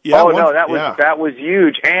 That was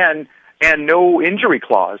huge, and no injury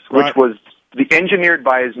clause, which was engineered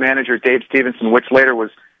by his manager Dave Stevenson, which later was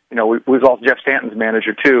also Jeff Stanton's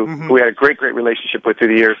manager too, who we had a great relationship with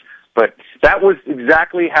through the years. But that was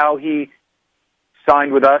exactly how he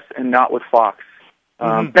signed with us and not with Fox.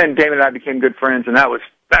 Then Damon and I became good friends, and that was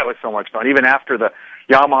so much fun. Even after the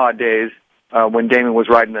Yamaha days, when Damon was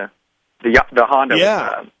riding the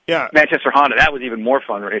Honda, Manchester Honda, that was even more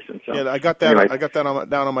fun racing. So, I got that. Anyway. I got that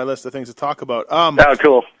down on my list of things to talk about.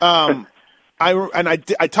 Cool.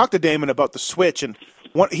 I talked to Damon about the switch, and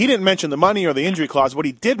he didn't mention the money or the injury clause. What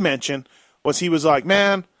he did mention was he was like,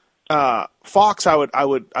 man, Fox, I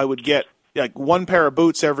would get like one pair of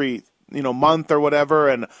boots every month or whatever,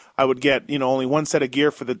 and I would get only one set of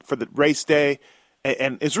gear for the race day.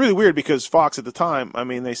 And it's really weird because Fox at the time, I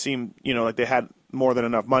mean, they seemed, like they had more than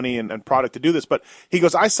enough money and product to do this. But he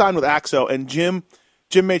goes, I signed with Axo, and Jim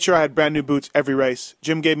made sure I had brand new boots every race.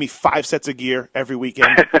 Jim gave me 5 sets of gear every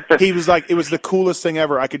weekend. He was like, it was the coolest thing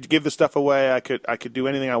ever. I could give the stuff away. I could do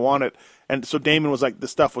anything I wanted. And so Damon was like, the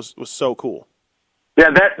stuff was so cool. Yeah,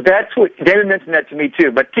 that's what David mentioned that to me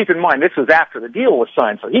too. But keep in mind, this was after the deal was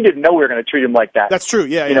signed, so he didn't know we were going to treat him like that. That's true.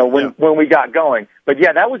 Yeah, when we got going. But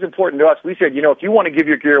yeah, that was important to us. We said, if you want to give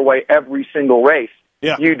your gear away every single race,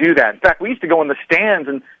 you do that. In fact, we used to go in the stands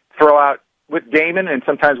and throw out with Damon and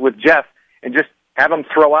sometimes with Jeff, and just have them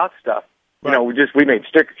throw out stuff. Right. We made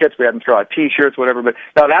sticker kits, we had them throw out T-shirts, whatever. But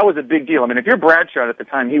no, that was a big deal. I mean, if you're Bradshaw at the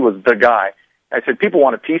time, he was the guy. I said, people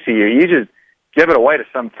want a piece of you. You just give it away to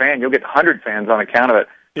some fan. You'll get 100 fans on account of it.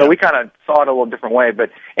 So we kind of saw it a little different way. But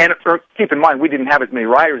keep in mind, we didn't have as many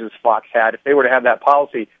riders as Fox had. If they were to have that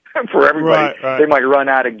policy for everybody, they might run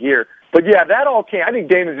out of gear. But yeah, that all came. I think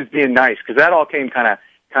Damon's just being nice because that all came kind of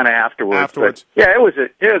afterwards. But, yeah, it was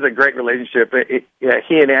a great relationship.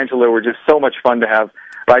 He and Angelo were just so much fun to have.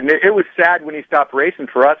 But it was sad when he stopped racing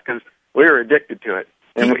for us because we were addicted to it.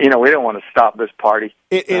 And, we don't want to stop this party.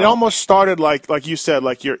 It almost started like you said,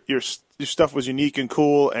 like your stuff was unique and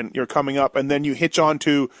cool, and you're coming up, and then you hitch on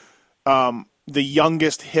to the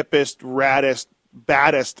youngest, hippest, raddest,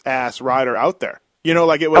 baddest ass rider out there.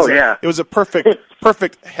 Like it was. It was a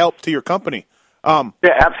perfect help to your company. Yeah,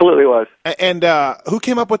 absolutely was. And who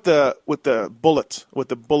came up with the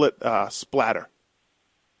bullet splatter?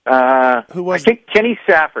 Who was? I think Kenny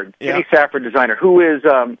Safford. Kenny Safford, designer, who is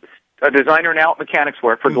a designer now at Mechanix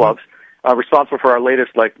Wear for gloves, responsible for our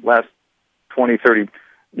last 20, 30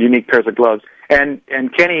 unique pairs of gloves. And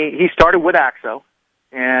Kenny, he started with Axo,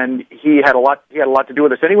 and he had a lot to do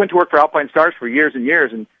with us. And he went to work for Alpine Stars for years and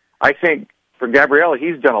years. And I think for Gabriella,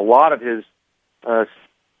 he's done a lot of his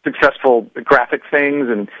successful graphic things.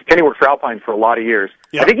 And Kenny worked for Alpine for a lot of years.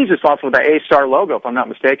 Yeah. I think he's responsible for the A-Star logo, if I'm not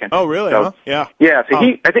mistaken. Oh, really? So, Yeah. Yeah. So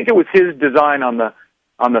I think it was his design on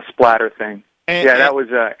the splatter thing. That was,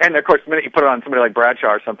 and of course, the minute you put it on somebody like Bradshaw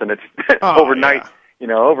or something, it's overnight.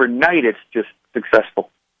 Yeah. Overnight, it's just successful.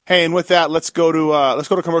 Hey, and with that, let's go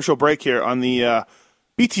to commercial break here on the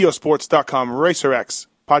BTOsports.com Racer X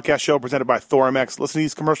podcast show presented by Thor MX. Listen to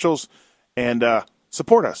these commercials and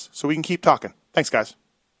support us so we can keep talking. Thanks, guys.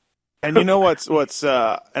 And you know what's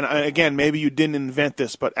and again, maybe you didn't invent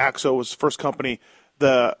this, but Axo was the first company.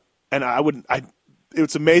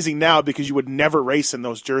 It's amazing now because you would never race in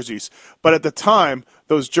those jerseys. But at the time,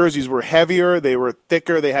 those jerseys were heavier, they were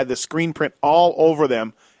thicker, they had the screen print all over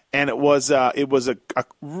them, and it was a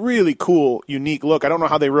really cool, unique look. I don't know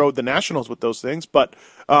how they rode the Nationals with those things, but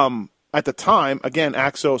at the time, again,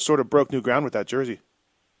 Axo sort of broke new ground with that jersey.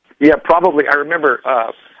 Yeah, probably. I remember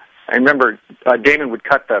Damon would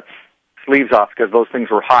cut the sleeves off because those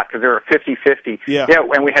things were hot because they were 50-50. Yeah,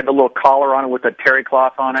 and we had the little collar on it with the terry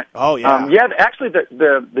cloth on it. Oh, yeah. Actually,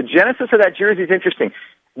 the genesis of that jersey is interesting.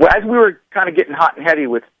 As we were kind of getting hot and heavy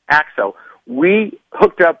with Axo, we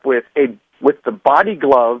hooked up with the Body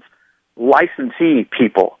Glove licensee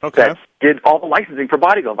people that did all the licensing for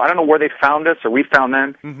Body Glove. I don't know where they found us or we found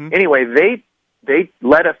them. Mm-hmm. Anyway, they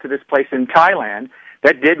led us to this place in Thailand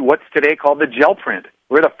that did what's today called the gel print.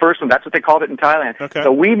 We're the first one. That's what they called it in Thailand. Okay.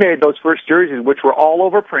 So we made those first jerseys, which were all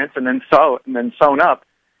over prints and then sewn up.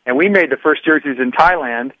 And we made the first jerseys in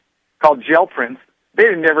Thailand called gel prints. They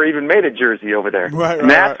had never even made a jersey over there. And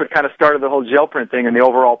that's what kind of started the whole gel print thing and the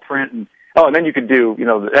overall print. And then you could do,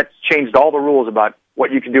 that's changed all the rules about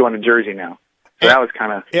what you can do on a jersey now. So that was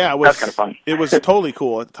kind of that's kind of fun. It was totally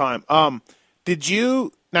cool at the time. Did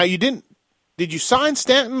you sign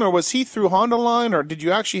Stanton, or was he through Honda Line, or did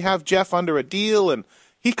you actually have Jeff under a deal? And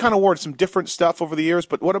he kind of wore some different stuff over the years,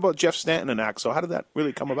 but what about Jeff Stanton and Axo? How did that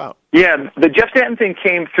really come about? Yeah, the Jeff Stanton thing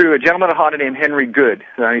came through a gentleman at Honda named Henry Good.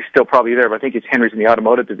 He's still probably there, but I think Henry's in the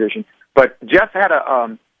automotive division. But Jeff had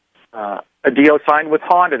a deal signed with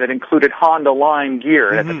Honda that included Honda Line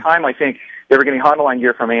gear. And at the time, I think they were getting Honda Line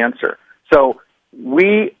gear from Answer. So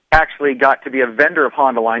we actually got to be a vendor of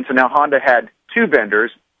Honda Line. So now Honda had two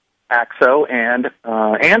vendors, Axo and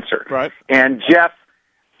Answer. Right. And Jeff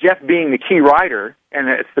being the key rider, and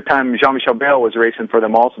it's the time Jean-Michel Bale was racing for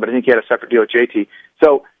them also, but I think he had a separate deal with JT.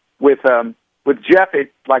 So with Jeff,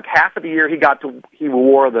 like half of the year he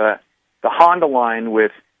wore the Honda Line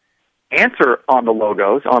with Answer on the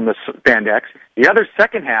logos on the spandex. The other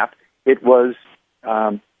second half, it was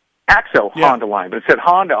Axo Honda Line, but it said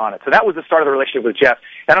Honda on it. So that was the start of the relationship with Jeff.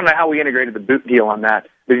 I don't know how we integrated the boot deal on that,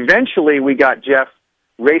 but eventually we got Jeff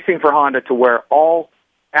racing for Honda to wear all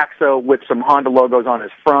Axo with some Honda logos on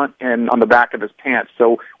his front and on the back of his pants.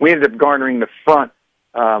 So we ended up garnering the front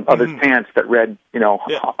of his pants that read,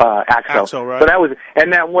 Axo. Axo, right. So that was,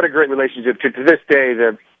 and that what a great relationship. To this day,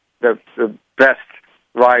 the best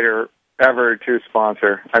rider ever to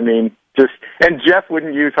sponsor. I mean, and Jeff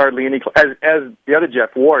wouldn't use hardly any, as the other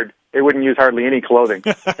Jeff Ward, they wouldn't use hardly any clothing.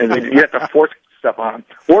 And you have to stuff on him.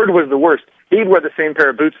 Ward was the worst. He'd wear the same pair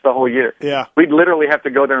of boots the whole year. Yeah. We'd literally have to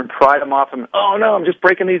go there and pry them off him. Oh, no, I'm just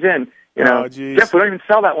breaking these in. You know, Jeff, we don't even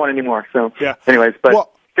sell that one anymore. So, yeah. Anyways,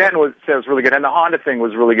 but Stanton was really good. And the Honda thing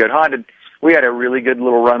was really good. We had a really good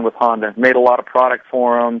little run with Honda. Made a lot of product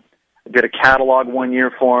for them. Did a catalog 1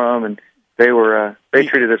 year for them, and they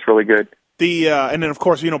treated us really good. And then, of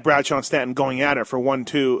course, Bradshaw and Stanton going at it for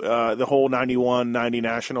 1-2. The whole 91, 90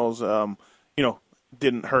 Nationals,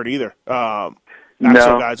 didn't hurt either.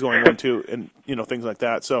 Axo guys going 1-2 and, things like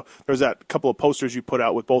that. So there's that couple of posters you put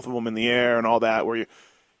out with both of them in the air and all that where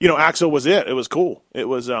Axo was it. It was cool. It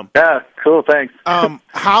was yeah, cool, thanks.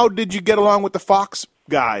 How did you get along with the Fox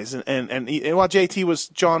guys? And while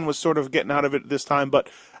John was sort of getting out of it this time, but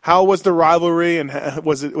how was the rivalry and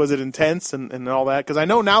was it intense and all that? Because I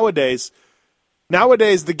know nowadays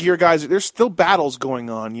the gear guys, there's still battles going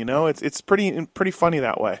on. It's pretty funny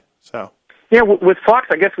that way. So yeah, with Fox,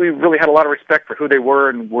 I guess we really had a lot of respect for who they were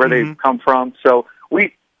and where they've come from. So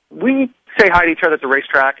we say hi to each other at the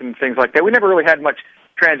racetrack and things like that. We never really had much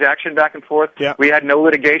transaction back and forth. Yeah. We had no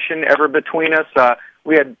litigation ever between us.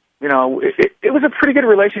 We had, it was a pretty good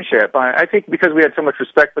relationship. I think because we had so much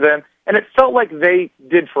respect for them, and it felt like they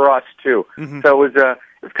did for us too. Mm-hmm. So it was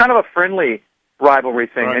kind of a friendly rivalry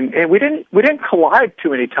thing, right. and we didn't collide too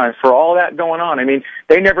many times for all that going on. I mean,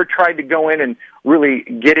 they never tried to go in and really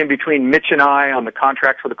get in between Mitch and I on the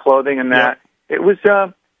contracts for the clothing and that. Yeah. It was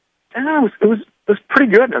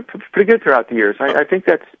pretty good. Pretty good throughout the years. I think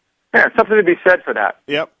that's something to be said for that.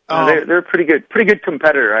 Yep, they're a pretty good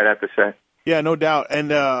competitor, I'd have to say. Yeah, no doubt.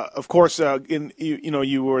 And of course,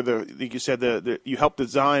 you were like you said, you helped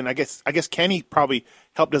design. I guess Kenny probably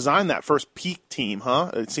helped design that first Peak team,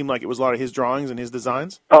 huh? It seemed like it was a lot of his drawings and his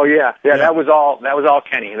designs. Oh yeah. That was all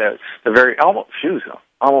Kenny. The very almost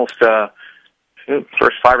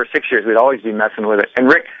first 5 or 6 years we'd always be messing with it. And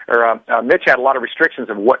Mitch had a lot of restrictions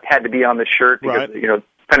of what had to be on the shirt because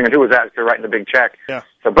depending on who was at, they're writing the big check. Yeah.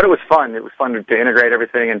 So, but it was fun. It was fun to integrate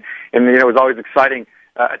everything, and it was always exciting.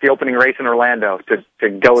 At the opening race in Orlando to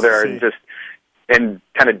go there and just and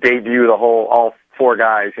kind of debut all 4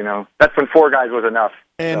 guys. That's when 4 guys was enough.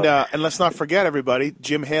 And and let's not forget, everybody,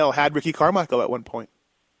 Jim Hale had Ricky Carmichael at one point.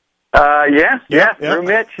 Through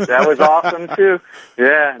Mitch. That was awesome too.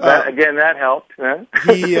 Yeah, that helped. Yeah.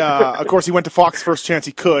 He, of course, he went to Fox first chance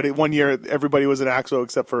he could. 1 year, everybody was an Axo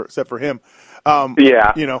except for him. But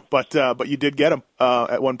you did get him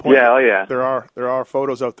at one point. Yeah, yeah. There are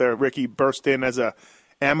photos out there. Ricky burst in as a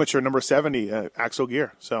amateur number 70 Axo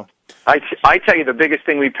gear. So I tell you the biggest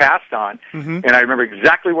thing we passed on, and I remember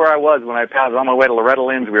exactly where I was when I passed on my way to Loretta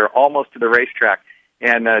Lynn's. We were almost to the racetrack.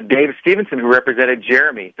 And Dave Stevenson, who represented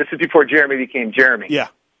Jeremy. This is before Jeremy became Jeremy. Yeah.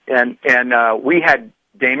 And we had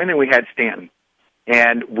Damon and we had Stanton.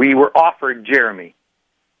 And we were offered Jeremy.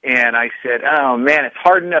 And I said, oh, man, it's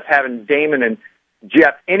hard enough having Damon and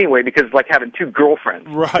Jeff anyway because it's like having 2 girlfriends.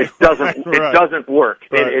 Right. It doesn't work.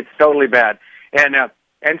 Right. It's totally bad. And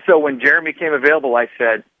so when Jeremy came available, I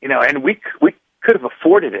said, and we could have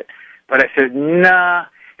afforded it. But I said, nah.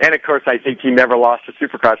 And, of course, I think he never lost a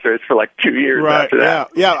Supercross race for 2 years after that.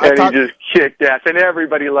 Yeah. And he just kicked ass. And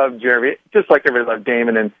everybody loved Jeremy, just like everybody loved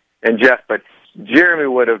Damon and Jeff. But Jeremy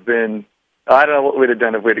would have been, I don't know what we'd have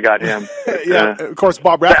done if we'd have got him. But, of course,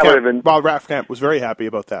 Bob Rathkamp was very happy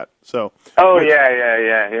about that. So. Oh,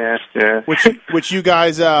 yeah. Which you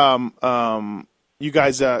guys sort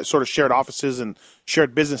of shared offices and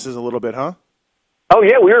shared businesses a little bit, huh? Oh,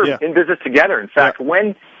 yeah, we were in business together. In fact,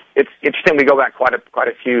 when... It's interesting. We go back quite a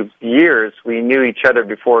few years. We knew each other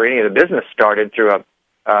before any of the business started through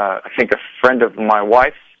I think a friend of my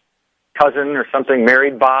wife's cousin or something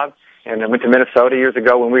married Bob, and I went to Minnesota years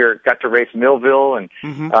ago when we got to race Millville. And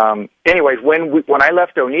anyways, when I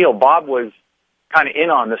left O'Neill, Bob was kind of in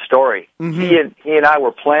on the story. Mm-hmm. He and I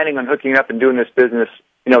were planning on hooking up and doing this business,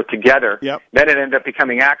 together. Yep. Then it ended up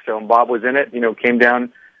becoming Axo, and Bob was in it. Came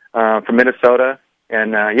down from Minnesota,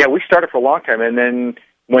 and we started for a long time, and then.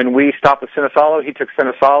 When we stopped with Sinisalo, he took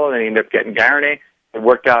Sinisalo, and he ended up getting Garnay. It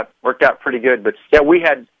worked out pretty good. But yeah, we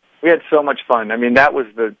had so much fun. I mean,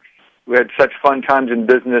 we had such fun times in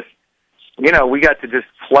business. We got to just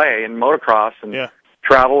play in motocross and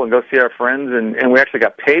travel and go see our friends, and we actually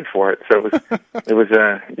got paid for it. So it was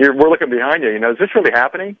we're looking behind you. Is this really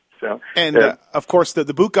happening? So and of course the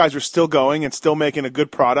boot guys are still going and still making a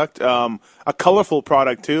good product, a colorful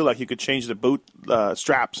product too. Like you could change the boot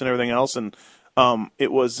straps and everything else and.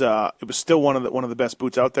 It was still one of the best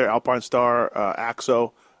boots out there. Alpine Star,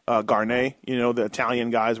 Axo, Garnay. The Italian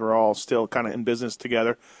guys were all still kind of in business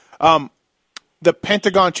together. The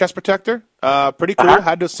Pentagon chest protector, pretty cool.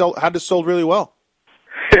 Had to sold really well.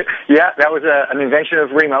 Yeah, that was an invention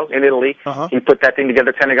of Remo in Italy. Uh-huh. He put that thing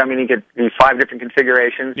together, I mean, he could do 5 different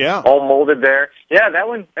configurations, Yeah. all molded there. Yeah, that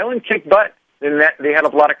one kicked butt. And they had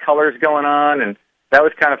a lot of colors going on, and that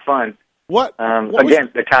was kind of fun. What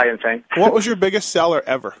again, the Italian thing. What was your biggest seller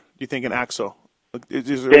ever, do you think, in AXO?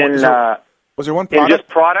 Was there one product? In just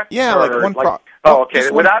product? Yeah, like one product. Oh,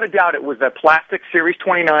 okay. Without a doubt, it was the plastic Series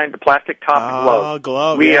 29, the plastic top glove. Oh,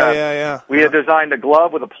 glove. We had designed a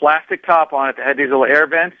glove with a plastic top on it that had these little air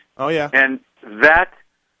vents. Oh, yeah. And that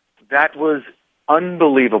was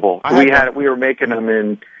unbelievable. We were making them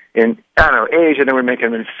in I don't know, Asia, then we were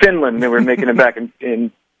making them in Finland, then we were making them back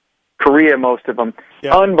in Korea, most of them.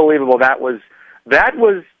 Yeah. Unbelievable. That was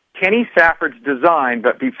Kenny Safford's design,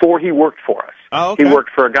 but before he worked for us. Oh, okay. He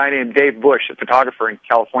worked for a guy named Dave Bush, a photographer in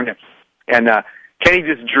California. And Kenny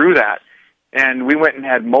just drew that. And we went and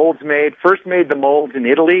had molds made. First made the molds in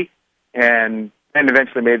Italy, and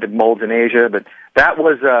eventually made the molds in Asia. But that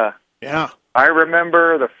was, I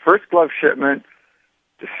remember the first glove shipment,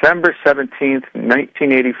 December 17th,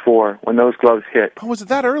 1984, when those gloves hit. Oh, was it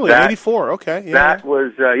that early? 84, okay. Yeah. That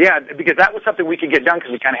was, because that was something we could get done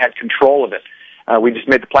because we kind of had control of it. We just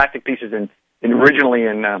made the plastic pieces originally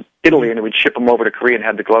in Italy, and we'd ship them over to Korea and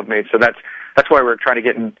had the glove made. So that's why we were trying to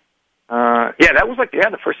get in. That was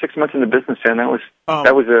the first 6 months in the business, and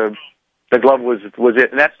the glove was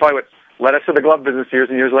it, and that's probably what led us to the glove business years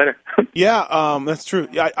and years later. Yeah, that's true.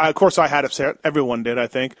 Of course, I had it. Everyone did, I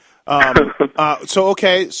think.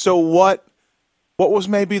 So what was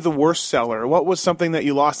maybe the worst seller? What was something that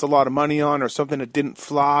you lost a lot of money on, or something that didn't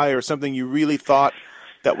fly, or something you really thought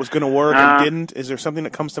that was going to work and didn't? Is there something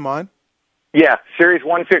that comes to mind? Yeah, Series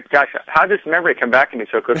 150. Gosh, how did this memory come back to me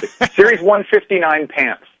so quickly? Series 159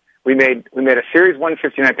 pants. We made a Series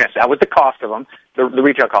 159 pants. That was the cost of them, the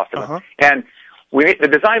retail cost of them. And the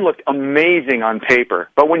design looked amazing on paper,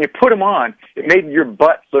 but when you put them on, it made your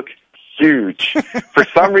butt look huge. For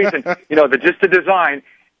some reason, just the design,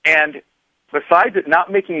 and besides it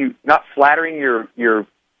not flattering your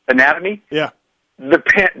anatomy, the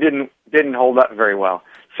pant didn't hold up very well.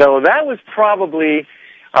 So that was probably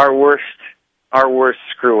our worst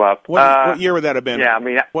screw up. What year would that have been? Yeah, I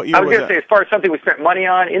mean, what year I was going to say, as far as something we spent money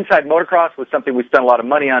on, Inside Motocross was something we spent a lot of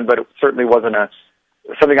money on, but it certainly wasn't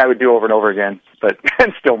something I would do over and over again. But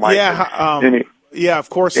still might. Yeah, of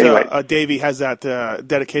course. Anyway. Davey has that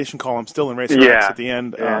dedication column still in Race Tracks at the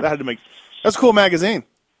end. That had to make. That's a cool magazine.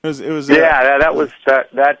 It was. That was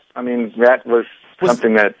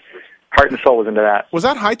something that heart and soul was into that. Was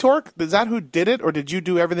that High Torque? Is that who did it, or did you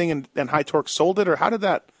do everything and High Torque sold it, or how did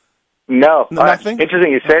that? No, nothing.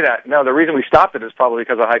 Interesting you say that. No, the reason we stopped it is probably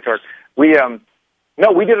because of High Torque. We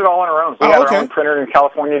did it all on our own. We had our own printer in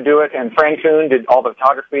California do it, and Frank Kuhn did all the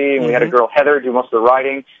photography, and we had a girl, Heather, do most of the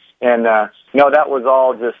writing. And that was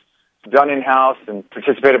all just done in-house and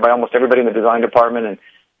participated by almost everybody in the design department.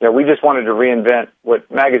 And we just wanted to reinvent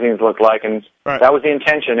what magazines looked like, and that was the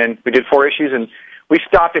intention. And we did 4 issues, and we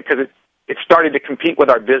stopped it because it started to compete with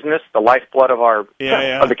our business, the lifeblood of of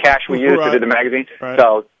the cash we used to do the magazine. Right.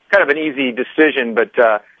 So kind of an easy decision, but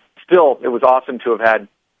still, it was awesome to have had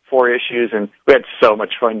 4 issues, and we had so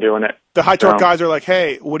much fun doing it. The High Torque guys are like,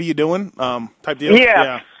 "Hey, what are you doing?" Type deal.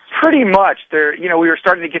 Yeah, pretty much. We were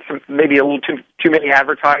starting to get maybe a little too many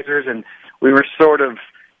advertisers, and we were sort of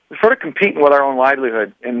competing with our own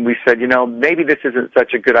livelihood. And we said, maybe this isn't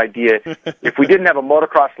such a good idea. If we didn't have a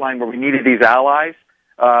motocross line where we needed these allies,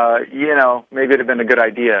 maybe it'd have been a good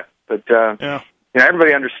idea. But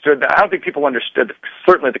everybody understood that. I don't think people understood.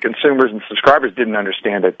 Certainly, the consumers and subscribers didn't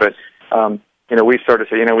understand it. But we sort of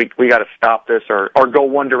said, we got to stop this or go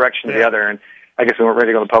one direction or the other. And I guess we weren't ready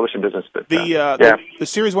to go in the publishing business. But the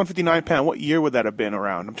Series 159 pound. What year would that have been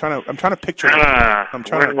around? I'm trying to picture it.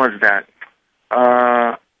 When was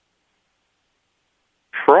that?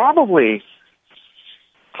 Probably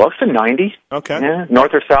close to 90. Okay. Yeah,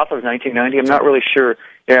 north or south of 1990. I'm not really sure.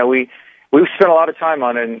 Yeah, we spent a lot of time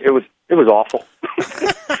on it, and it was awful.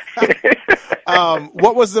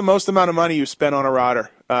 What was the most amount of money you spent on a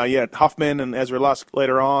rider? You had Huffman and Ezra Lusk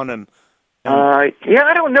later on, and I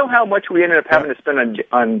don't know how much we ended up having to spend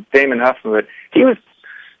on Damon Huffman, but he was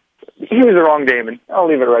the wrong Damon. I'll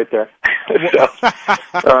leave it right there.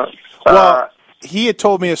 He had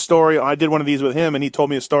told me a story. I did one of these with him, and he told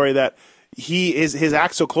me a story that his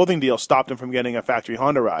AXO clothing deal stopped him from getting a factory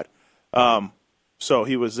Honda ride. So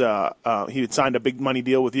he was he had signed a big money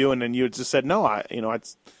deal with you, and then you just said no.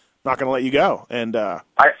 not going to let you go. And I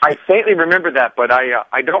faintly remember that, but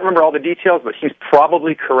I don't remember all the details. But he's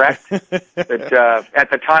probably correct. That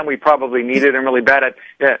at the time we probably needed him really bad.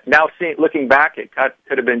 Now looking back, it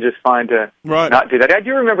could have been just fine to not do that. I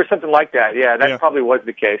do remember something like that. Yeah, that probably was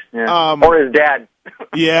the case. Yeah. Or his dad.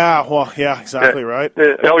 Yeah. Well. Yeah. Exactly. Right.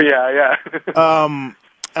 Oh yeah.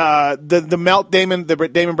 The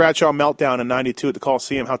Damon Bradshaw meltdown in '92 at the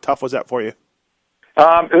Coliseum. How tough was that for you?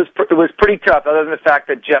 It was pretty tough, other than the fact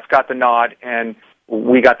that Jeff got the nod and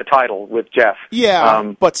we got the title with Jeff.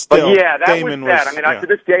 Yeah, but still, that Damon was bad. I mean, to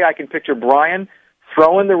this day, I can picture Brian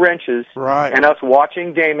throwing the wrenches and us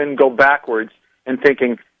watching Damon go backwards and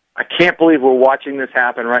thinking, I can't believe we're watching this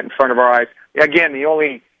happen right in front of our eyes. Again, the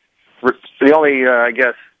only I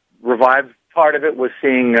guess, revived part of it was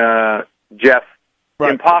seeing Jeff,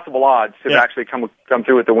 impossible odds, to actually come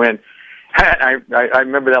through with the win. I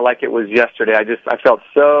remember that like it was yesterday. I felt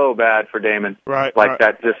so bad for Damon.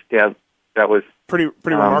 That. That was pretty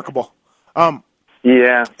remarkable.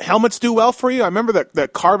 Helmets do well for you. I remember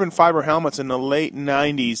that carbon fiber helmets in the late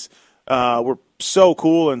 '90s were so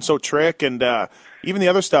cool and so trick, and even the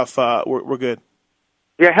other stuff were good.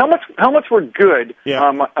 Yeah, helmets were good.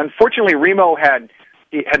 Yeah. Unfortunately, Remo had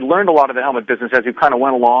learned a lot of the helmet business as he kind of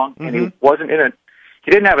went along, and he wasn't in it. He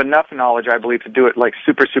didn't have enough knowledge, I believe, to do it like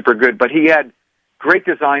super, super good. But he had great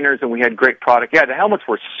designers, and we had great product. Yeah, the helmets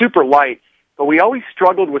were super light, but we always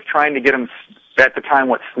struggled with trying to get them at the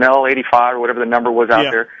time, Snell 85 or whatever the number was out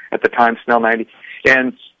there at the time, Snell 90.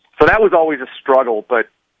 And so that was always a struggle. But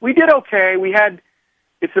we did okay.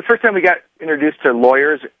 It's the first time we got introduced to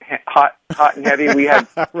lawyers, hot and heavy. We had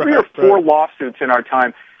 3 or 4 lawsuits in our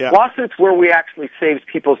time. Yeah. Lawsuits where we actually saved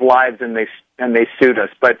people's lives and they sued us.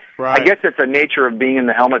 But I guess it's the nature of being in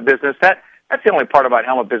the helmet business. That's the only part about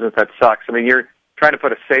helmet business that sucks. I mean, you're trying to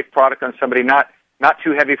put a safe product on somebody, not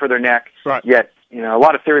too heavy for their neck. Yet, a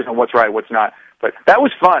lot of theories on what's right, what's not. But that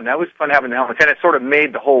was fun. That was fun having the helmets, and it sort of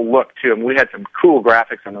made the whole look too. And we had some cool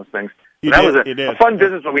graphics on those things. That was a fun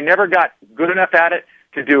business, but we never got good enough at it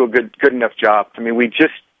to do a good enough job. I mean,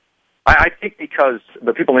 I think because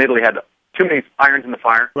the people in Italy had too many irons in the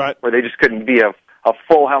fire, where they just couldn't be a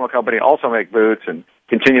full helmet company, also make boots and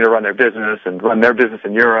continue to run their business and run their business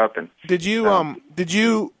in Europe. And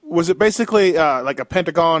was it basically like a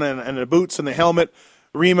Pentagon and the boots and the helmet?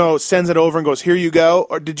 Remo sends it over and goes, here you go?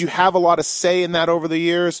 Or did you have a lot of say in that over the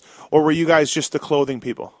years, or were you guys just the clothing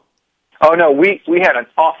people? Oh, no, we had an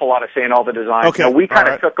awful lot of say in all the designs. Okay. We kind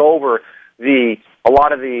of took over a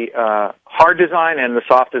lot of the hard design and the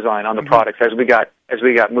soft design on the products as we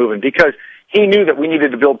got moving, because he knew that we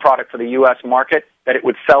needed to build product for the U.S. market that it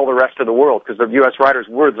would sell the rest of the world, because the U.S. riders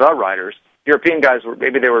were the riders. European guys were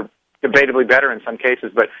debatably better in some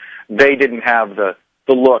cases, but they didn't have the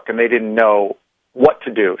look and they didn't know what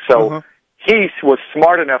to do. So he was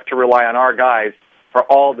smart enough to rely on our guys for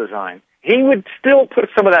all design. He would still put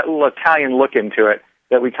some of that little Italian look into it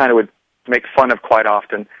that we kind of would make fun of quite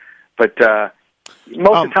often. But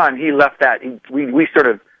most of the time, he left that. We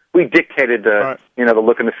dictated the the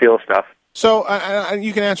look and the feel stuff. So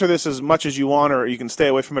you can answer this as much as you want, or you can stay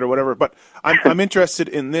away from it, or whatever. But I'm interested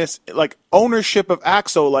in this, like ownership of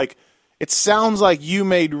Axo. Like it sounds like you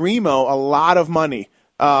made Remo a lot of money,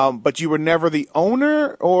 but you were never the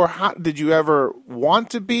owner, or how, did you ever want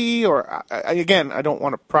to be? Or again, I don't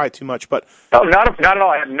want to pry too much, but not at all.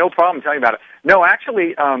 I have no problem telling you about it. No,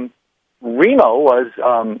 actually. Remo was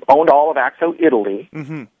owned all of Axo Italy.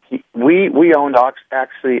 We owned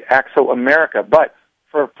actually Axo America, but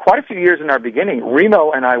for quite a few years in our beginning,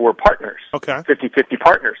 Remo and I were partners. 50-50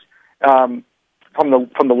 partners from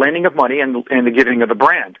the lending of money and the giving of the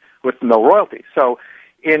brand with no royalties. So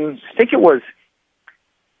I think it was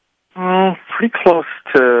pretty close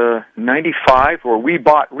to 95 where we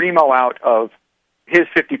bought Remo out of his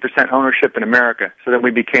 50% ownership in America, so then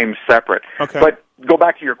we became separate. But go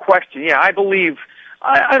back to your question, I believe,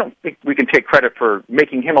 I don't think we can take credit for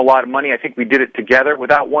making him a lot of money. I think we did it together.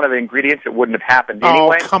 Without one of the ingredients, it wouldn't have happened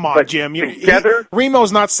anyway. Oh, come on, Jim.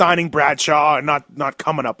 Remo's not signing Bradshaw and not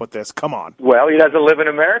coming up with this. Come on. Well, he doesn't live in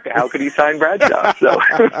America. How could he sign Bradshaw?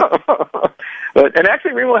 And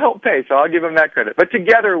actually, Remo helped pay, so I'll give him that credit. But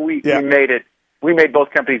together, we made it. We made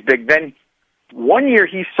both companies big. Then one year,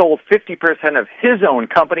 he sold 50% of his own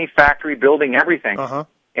company, factory, building, everything,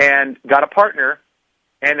 and got a partner.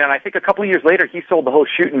 And then I think a couple of years later, he sold the whole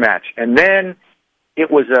shooting match. And then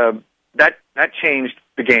it was that changed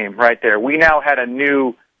the game right there. We now had a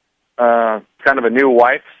new, kind of a new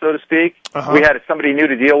wife, so to speak. We had somebody new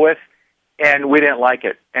to deal with, and we didn't like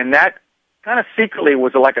it. And that kind of secretly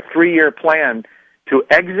was like a 3-year plan to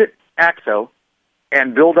exit Axo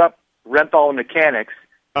and build up Renthal and Mechanix.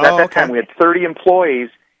 At that time, we had 30 employees,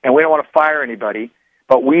 and we don't want to fire anybody,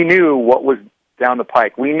 but we knew what was down the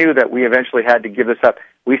pike. We knew that we eventually had to give this up.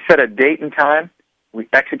 We set a date and time. We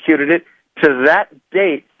executed it. To that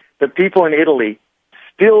date, the people in Italy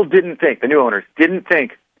still didn't think, the new owners didn't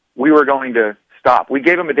think we were going to stop. We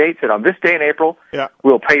gave them a date, said on this day in April,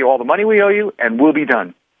 we'll pay you all the money we owe you, and we'll be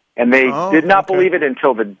done. And they did not believe it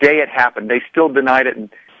until the day it happened. They still denied it.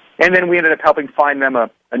 And then we ended up helping find them a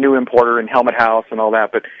new importer in Helmet House and all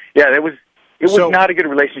that. But, yeah, it was not a good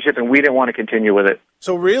relationship, and we didn't want to continue with it.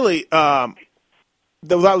 So really, that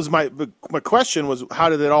was my question was, how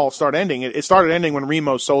did it all start ending? It started ending when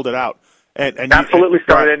Remo sold it out. And absolutely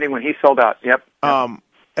started ending when he sold out, yep.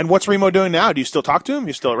 And what's Remo doing now? Do you still talk to him?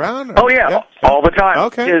 You still around? Oh, yeah, all the time.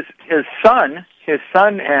 Okay. His son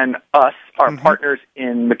and us are partners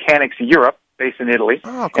in Mechanix Europe, based in Italy.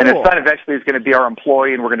 Oh, cool. And his son eventually is going to be our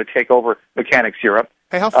employee, and we're going to take over Mechanix Europe.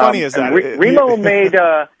 Hey, how funny is that? Remo made,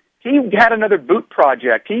 he had another boot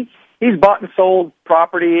project. He's bought and sold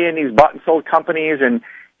property, and he's bought and sold companies, and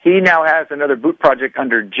he now has another boot project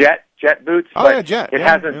under Jet Boots. Oh, yeah, Jet. It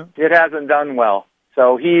hasn't done well.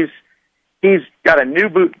 So he's got a new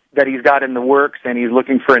boot that he's got in the works, and he's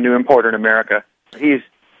looking for a new importer in America. He's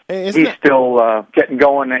still getting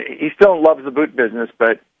going. He still loves the boot business,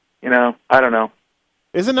 but, I don't know.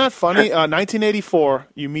 Isn't that funny? 1984,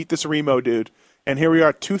 you meet this Remo dude, and here we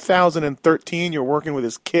are, 2013, you're working with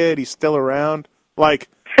his kid, he's still around. Like,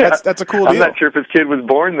 that's a cool deal. I'm not sure if his kid was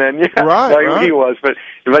born then. Yeah, right. He was, but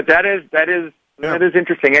that is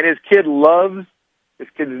interesting. And his kid's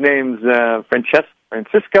name's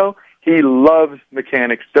Francisco. He loves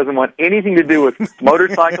mechanics. Doesn't want anything to do with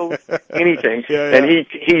motorcycles, anything. And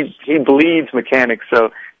he bleeds mechanics.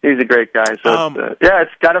 So he's a great guy. So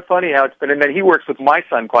it's kind of funny how it's been. And then he works with my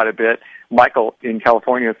son quite a bit, Michael, in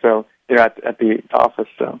California. So at the office.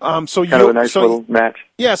 So kind of a nice little match.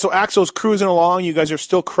 Yeah. So Axo's cruising along. You guys are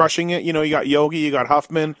still crushing it. You got Yogi, you got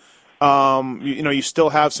Huffman. You still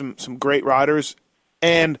have some great riders.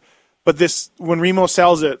 But when Remo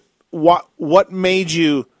sells it, what made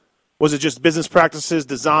you? Was it just business practices,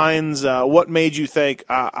 designs? What made you think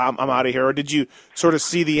I'm out of here, or did you sort of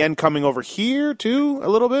see the end coming over here too a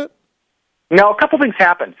little bit? No, a couple things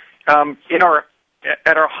happened. At our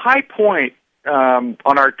high point on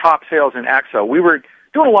our top sales in Axo, we were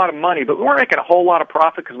doing a lot of money, but we weren't making a whole lot of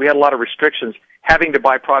profit because we had a lot of restrictions having to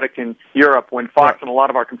buy product in Europe when Fox and a lot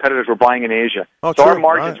of our competitors were buying in Asia. Oh, so our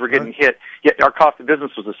margins were getting hit, yet our cost of business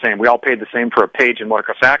was the same. We all paid the same for a page in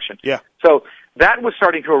Motocross Action. Yeah. So that was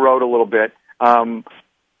starting to erode a little bit. And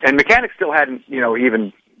Mechanix still hadn't,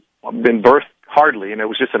 even been birthed hardly, and it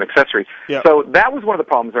was just an accessory. Yeah. So that was one of the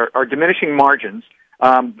problems, our diminishing margins.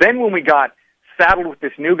 Then when we got saddled with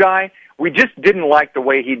this new guy, we just didn't like the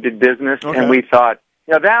way he did business, and we thought,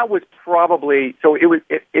 that was probably, so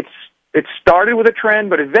it started with a trend,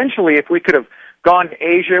 but eventually if we could have gone to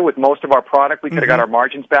Asia with most of our product, we could have got our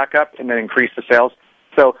margins back up and then increased the sales.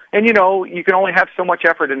 So, and you can only have so much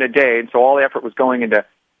effort in a day, and so all the effort was going into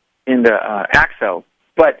Axo.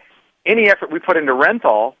 But any effort we put into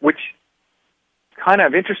Renthal, which kind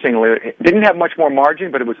of interestingly, it didn't have much more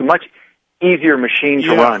margin, but it was a much easier machine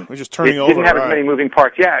to run. It was just turning over. It didn't have as many moving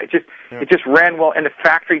parts. Yeah, it just ran well, and the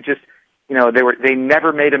factory just, they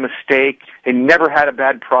never made a mistake. They never had a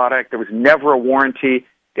bad product. There was never a warranty.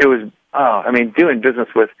 It was, doing business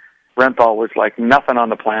with Renthal was like nothing on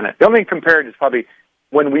the planet. The only thing compared is probably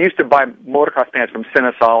when we used to buy motocross pants from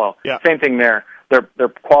Sinisalo. Yeah. Same thing there. Their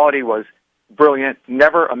quality was brilliant.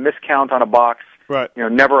 Never a miscount on a box. Right.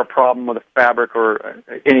 Never a problem with a fabric or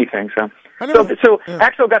anything. So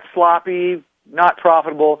Axo got sloppy, not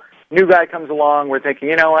profitable. New guy comes along. We're thinking,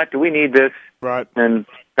 you know what? Do we need this? Right. And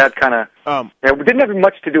that kind of it didn't have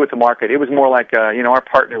much to do with the market. It was more like our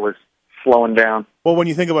partner was slowing down. Well, when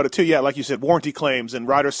you think about it too, like you said, warranty claims and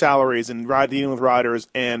rider salaries and dealing with riders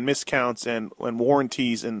and miscounts and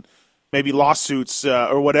warranties and maybe lawsuits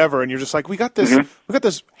or whatever, and you're just like, we got this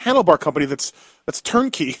handlebar company that's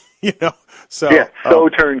turnkey, So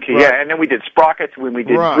turnkey, right. And then we did sprockets when we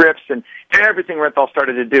did grips and everything Renthal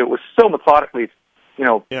started to do. It was so methodically,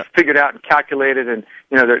 figured out and calculated, and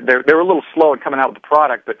they were a little slow in coming out with the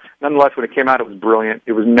product, but nonetheless, when it came out, it was brilliant.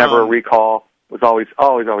 It was never a recall. It was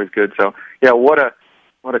always good. So what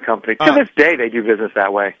a company. To this day, they do business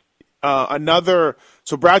that way.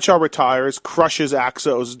 So Bradshaw retires, crushes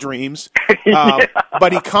Axo's dreams,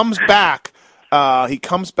 but he comes back. I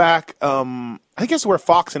guess where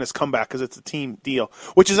Fox in his comeback because it's a team deal,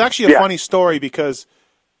 which is actually a funny story because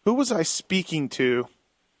who was I speaking to?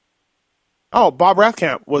 Oh, Bob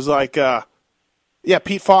Rathkamp was like,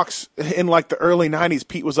 Pete Fox in like the early 90s.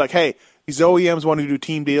 Pete was like, hey, these OEMs want to do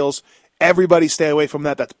team deals. Everybody stay away from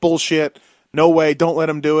that. That's bullshit. no way, don't let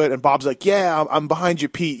him do it. And Bob's like, yeah, I'm behind you,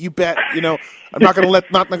 Pete. You bet. I'm not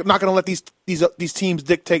gonna let these teams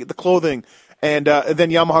dictate the clothing. And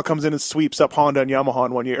then Yamaha comes in and sweeps up Honda and Yamaha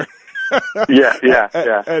in one year. Yeah.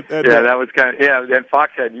 That was and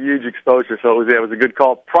Fox had huge exposure, so it was a good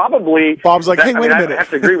call. Probably Bob's like, hey, wait a minute. I have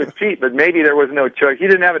to agree with Pete, but maybe there was no choice. He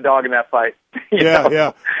didn't have a dog in that fight.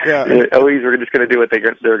 Yeah. OEs were just going to do what they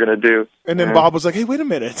were going to do. And then Bob was like, hey, wait a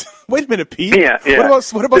minute, Pete. Yeah.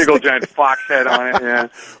 What about big old giant fox head on it? Yeah.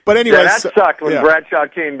 But anyway, that sucked when Bradshaw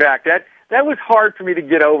came back. That was hard for me to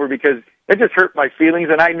get over because it just hurt my feelings,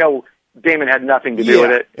 and I know Damon had nothing to do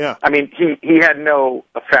with it. Yeah. I mean, he had no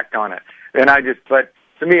effect on it. But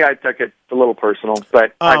to me, I took it a little personal,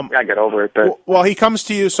 but I got over it. But well, he comes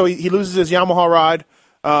to you, so he loses his Yamaha ride.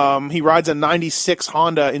 He rides a 96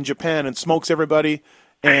 Honda in Japan and smokes everybody.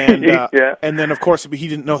 And and then, of course, he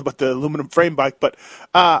didn't know about the aluminum frame bike, but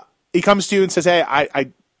he comes to you and says, hey,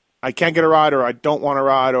 I can't get a ride, or I don't want a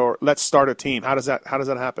ride, or let's start a team. How does that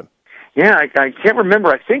happen? Yeah, I can't remember.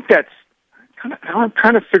 I think that's I'm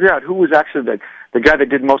trying to figure out who was actually the guy that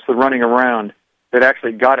did most of the running around that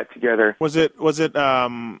actually got it together. Was it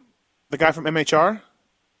the guy from MHR?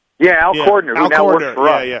 Yeah, Al Cordner, who now works for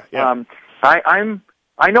us. Yeah.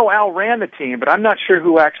 I know Al ran the team, but I'm not sure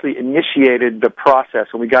who actually initiated the process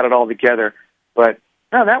when we got it all together. But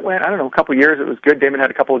no, that went, I don't know, a couple of years. It was good. Damon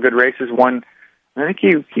had a couple of good races. I think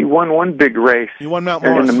he won one big race. He won Mount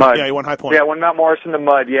Morris in the mud. Yeah, he won High Point. Yeah, won Mount Morris in the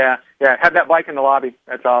mud. Yeah. Had that bike in the lobby.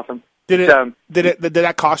 That's awesome. Did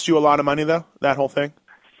that cost you a lot of money though? That whole thing?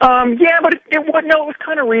 Yeah, but it was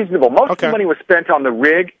kind of reasonable. Most of the money was spent on the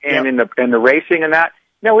rig and in the racing and that.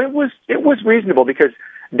 No, it was reasonable because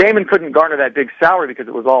Damon couldn't garner that big salary because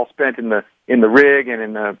it was all spent in the rig and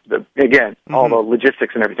in the again all the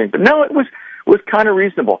logistics and everything. But no, it was kind of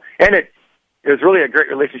reasonable, and it was really a great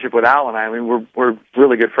relationship with Al and I. I mean, we're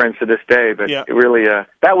really good friends to this day. But it really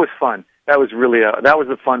that was fun. That was really that was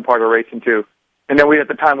the fun part of racing too. And then at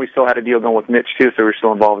the time we still had a deal going with Mitch too, so we were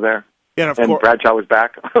still involved there. Yeah, and of course, Bradshaw was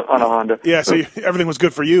back on a Honda. Yeah, so everything was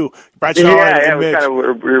good for you, Bradshaw. And Mitch.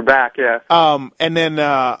 We were back. Yeah. And then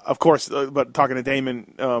of course, but talking to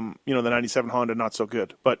Damon, the '97 Honda not so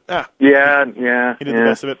good, but he did the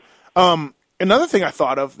best of it. Another thing I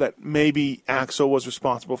thought of that maybe Axel was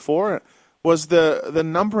responsible for was the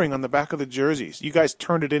numbering on the back of the jerseys. You guys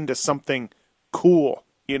turned it into something cool,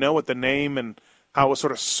 with the name and how it was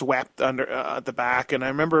sort of swept under at the back. And I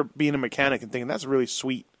remember being a mechanic and thinking that's really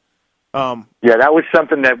sweet. That was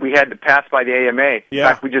something that we had to pass by the AMA. In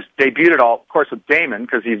fact, we just debuted it all, of course, with Damon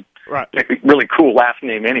because he's a really cool last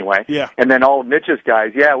name anyway. Yeah. And then all of Mitch's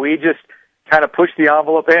guys. Yeah, we just kind of pushed the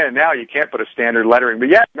envelope in. Now you can't put a standard lettering. But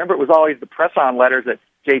remember it was always the press-on letters that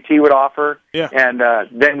JT would offer. Yeah. And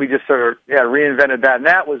then we just sort of reinvented that, and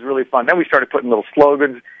that was really fun. Then we started putting little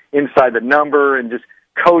slogans inside the number and just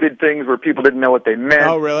coded things where people didn't know what they meant.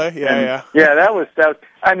 Oh, really? Yeah. That was.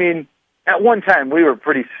 I mean, at one time we were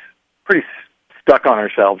pretty stuck on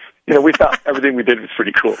ourselves. We thought everything we did was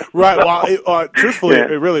pretty cool. Right. Well, truthfully,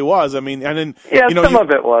 it really was. I mean, and then some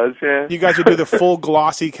of it was. Yeah. You guys would do the full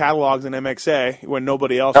glossy catalogs in MXA when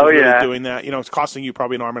nobody else was really doing that. It's costing you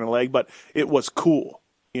probably an arm and a leg, but it was cool.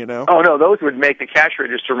 Oh no, those would make the cash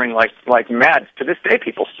register ring like mad. To this day,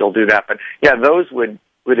 people still do that. But those would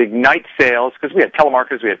ignite sales because we had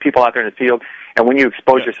telemarketers, we had people out there in the field, and when you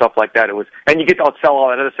expose yourself like that, and you get to sell all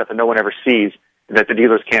that other stuff that no one ever sees, that the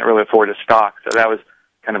dealers can't really afford to stock. So that was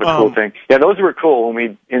kind of a cool thing. Yeah, those were cool when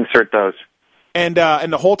we insert those. And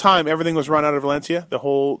the whole time, everything was run out of Valencia. The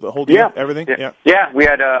whole deal, everything. Yeah. We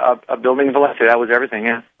had a building in Valencia. That was everything.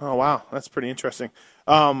 Yeah. Oh wow, that's pretty interesting.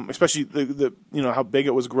 Especially the how big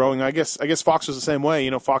it was growing. I guess Fox was the same way.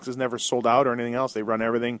 Fox has never sold out or anything else. They run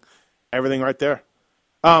everything right there.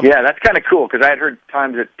 That's kind of cool because I had heard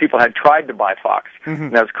times that people had tried to buy Fox. Mm-hmm.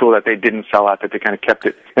 And that was cool that they didn't sell out, that they kind of kept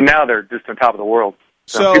it. And now they're just on top of the world.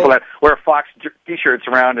 So people that wear Fox T-shirts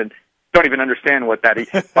around and don't even understand what that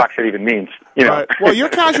Fox head even means. Right. Well, your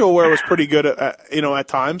casual wear was pretty good at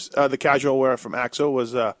times. The casual wear from Axo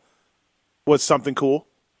was something cool.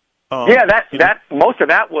 That most of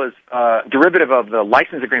that was derivative of the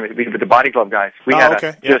license agreement with the Body Glove guys. We had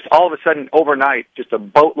just all of a sudden overnight, just a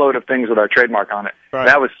boatload of things with our trademark on it. Right.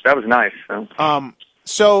 That was nice.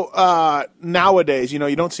 So nowadays, you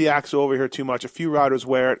don't see Axo over here too much. A few riders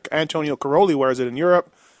wear it. Antonio Caroli wears it in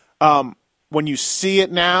Europe. When you see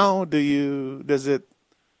it now, is it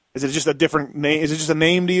just a different name? Is it just a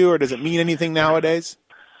name to you, or does it mean anything nowadays?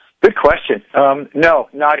 Good question. No,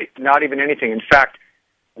 not even anything. In fact,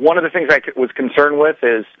 one of the things I was concerned with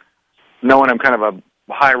is knowing I'm kind of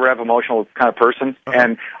a high rev, emotional kind of person,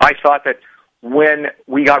 and I thought that when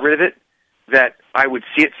we got rid of it, that I would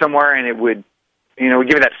see it somewhere and it would, give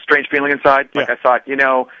me that strange feeling inside. Like I thought, and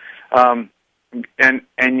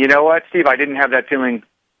you know what, Steve? I didn't have that feeling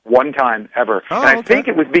one time ever. Oh, and I think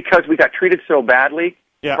it was because we got treated so badly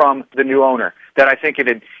from the new owner that I think it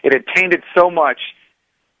had tainted so much.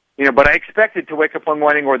 But I expected to wake up one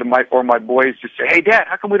morning or my boys just say, "Hey, Dad,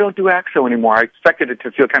 how come we don't do AXO anymore?" I expected it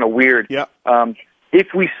to feel kind of weird. Yeah.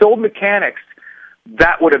 If we sold Mechanix,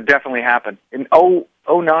 that would have definitely happened. In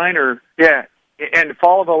 09 and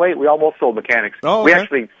fall of 08, we almost sold Mechanix. Oh,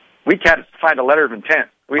 okay. We had to find a letter of intent.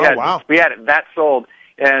 We had it that sold,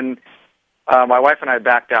 and my wife and I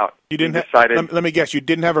backed out. You didn't decided. Let me guess. You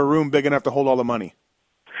didn't have a room big enough to hold all the money.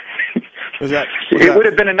 It would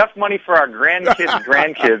have been enough money for our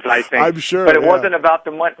grandkids, I think. I'm sure. But it wasn't about the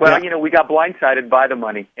money. Well, we got blindsided by the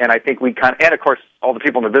money, and I think and of course, all the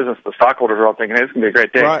people in the business, the stockholders, are all thinking, "Hey, this is going to be a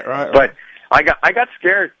great day." Right. But I got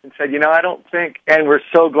scared and said, I don't think, and we're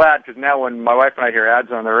so glad because now when my wife and I hear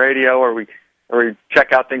ads on the radio or we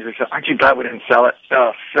check out things, we say, "Aren't you glad we didn't sell it?"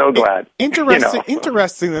 So glad.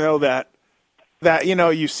 Interesting to know that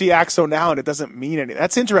you see AXO now and it doesn't mean anything.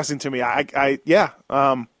 That's interesting to me.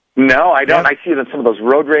 No, I don't. Yeah. I see some of those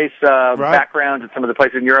road race backgrounds in some of the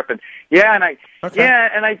places in Europe, and it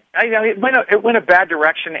went a bad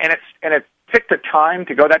direction, and it picked a time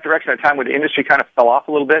to go that direction, at a time when the industry kind of fell off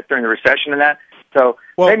a little bit during the recession and that. So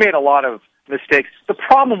they made a lot of mistakes. The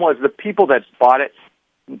problem was the people that bought it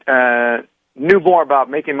knew more about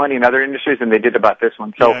making money in other industries than they did about this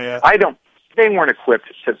one. So they weren't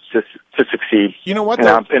equipped to succeed. You know what? In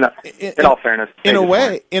all fairness, in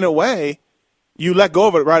a way. You let go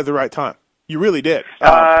of it right at the right time. You really did.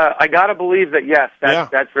 I gotta believe that. Yes,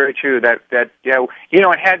 that's very true. And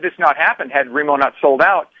had this not happened, had Remo not sold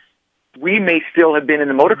out, we may still have been in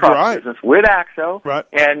the motocross business with AXO,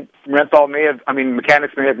 and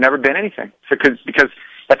Mechanix may have never been anything. So because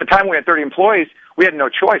at the time we had 30 employees, we had no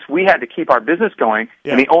choice. We had to keep our business going,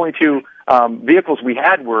 and the only two vehicles we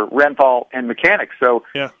had were Renthal and Mechanix. So,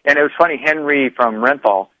 and it was funny. Henry from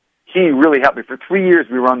Renthal, he really helped me. For 3 years,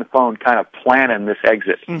 we were on the phone, kind of planning this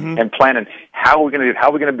exit and planning how we're going to do,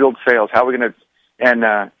 how we're going to build sales, how we're going to, and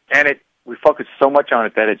we focused so much on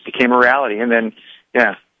it that it became a reality. And then,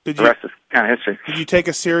 the rest is kind of history. Did you take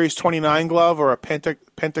a Series 29 glove or a Pentagon?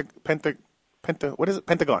 What is it?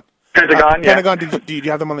 Pentagon. Pentagon. Pentagon. Did you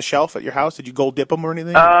have them on the shelf at your house? Did you gold dip them or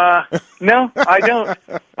anything? No, I don't.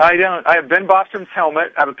 I have Ben Bostrom's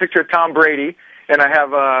helmet. I have a picture of Tom Brady, and I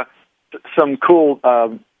have some cool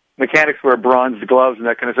Mechanix Wear bronze gloves and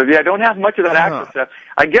that kind of stuff. Yeah, I don't have much of that AXO stuff.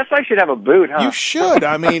 I guess I should have a boot, huh? You should.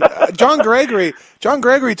 I mean, John Gregory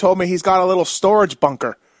told me he's got a little storage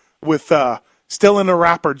bunker with still in a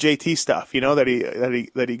wrapper JT stuff,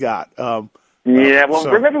 that he got.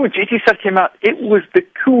 Remember when JT stuff came out? It was the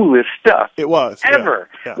coolest stuff. It was ever.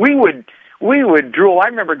 Yeah. We would drool. I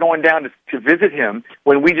remember going down to visit him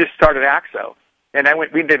when we just started AXO, and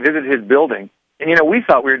we did visit his building. And, we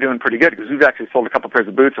thought we were doing pretty good because we've actually sold a couple pairs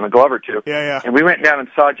of boots and a glove or two. Yeah. And we went down and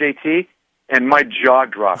saw JT, and my jaw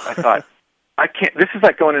dropped. I thought, this is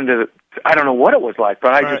like going into I don't know what it was like,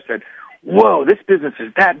 but I just said, whoa, this business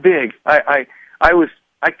is that big. I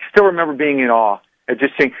still remember being in awe at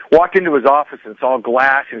just seeing, walked into his office and it's all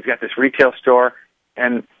glass and he's got this retail store,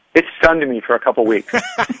 and it stunned me for a couple weeks,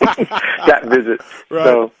 that visit. Right.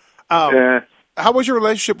 So, how was your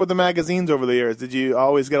relationship with the magazines over the years? Did you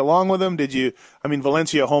always get along with them?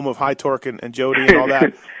 Valencia, home of High Torque and Jody and all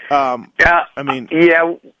that.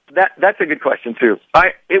 That's a good question too.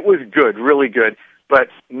 It was good, really good, but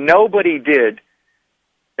nobody did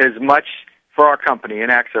as much for our company in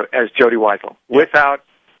AXO as Jody Weisel, without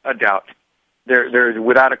a doubt. There's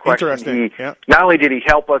without a question. Interesting. Not only did he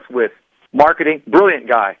help us with marketing, brilliant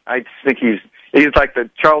guy. I just think he's like the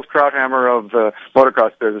Charles Krauthammer of the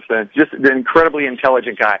motocross business. Just an incredibly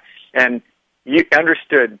intelligent guy. And you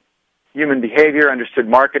understood human behavior, understood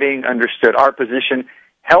marketing, understood our position,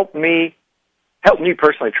 helped me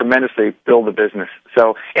personally tremendously build the business.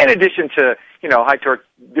 So in addition to, High Torque,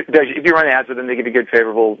 if you run ads with them, they give you good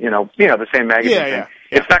favorable, the same magazine thing. Yeah.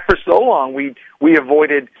 In fact, for so long, we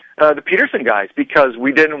avoided the Peterson guys because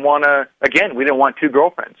we didn't want two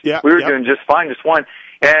girlfriends. Yeah. We were doing just fine, just one.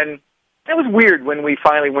 And it was weird when we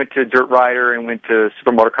finally went to Dirt Rider and went to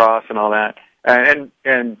Super Motocross and all that. And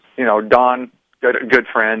Don, good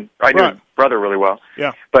friend. I knew his brother really well.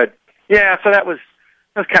 Yeah. But, so that was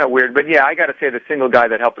kind of weird. But, I got to say the single guy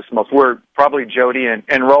that helped us most were probably Jody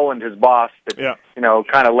and Roland, his boss, that,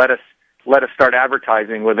 kind of let us start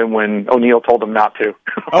advertising with him when O'Neill told them not to.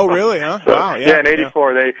 Oh, really, huh? So, wow, yeah. In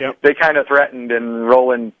 84, they kind of threatened, and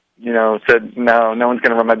Roland, said, no one's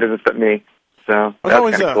going to run my business but me. So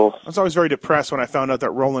that's kind of cool. I was always very depressed when I found out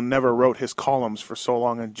that Roland never wrote his columns for so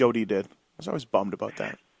long, and Jody did. I was always bummed about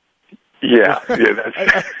that. Yeah.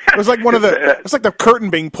 It was like it's like the curtain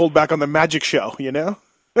being pulled back on the magic show, you know?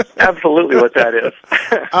 Absolutely what that is.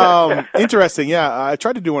 Interesting, yeah. I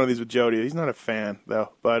tried to do one of these with Jody. He's not a fan,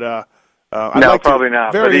 though. But no, probably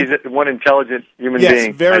not. But he's one intelligent human being.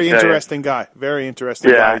 Yes, very interesting guy. Very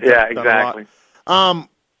interesting guy. Yeah, exactly.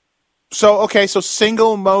 So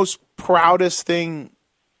single most proudest thing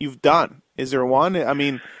you've done. Is there one? I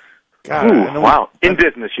mean, God. Wow. In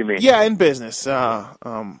business, you mean? Yeah, in business.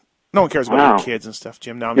 No one cares about your kids and stuff,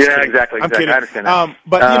 Jim. No, I'm just kidding. Exactly. I'm kidding. I understand that.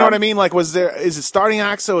 But you know what I mean? Like, is it starting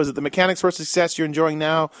Axo? Is it the Mechanix Wear success you're enjoying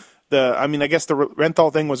now? I guess the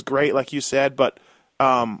Renthal thing was great, like you said, but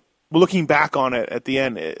looking back on it at the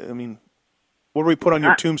end, I mean, what do we put on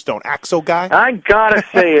your tombstone? Axo guy? I gotta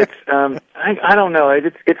say it's, I don't know.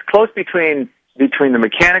 It's close between the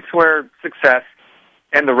Mechanix Wear success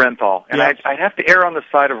and the Renthal. And I have to err on the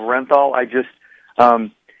side of Renthal.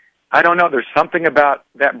 I don't know. There's something about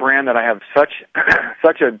that brand that I have such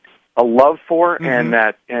a love for, and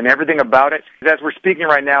everything about it. As we're speaking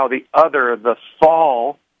right now, the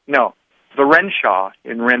Renshaw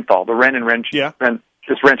in Renthal, the Ren and Renshaw,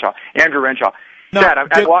 just Renshaw, Andrew Renshaw. No, Dad, I'm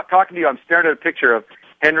talking to you. I'm staring at a picture of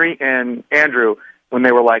Henry and Andrew when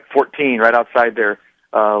they were like 14, right outside their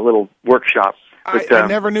little workshop. But, I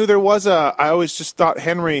never knew there was I always just thought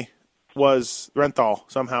Henry was Renthal.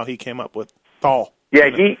 Somehow he came up with Thal. Yeah,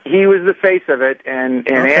 he was the face of it, and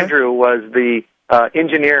Andrew was the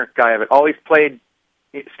engineer guy of it. Always stayed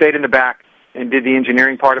in the back and did the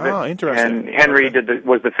engineering part of it. Oh, interesting. And Henry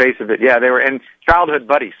was the face of it. Yeah, they were childhood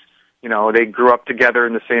buddies. You know, they grew up together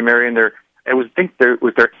in the same area, and it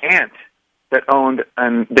was their aunt that owned,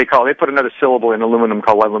 and they put another syllable in aluminum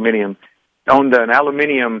called aluminium. Owned an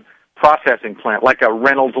aluminium processing plant, like a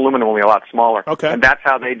Reynolds aluminum, only a lot smaller. Okay. And that's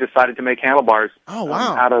how they decided to make handlebars. Oh,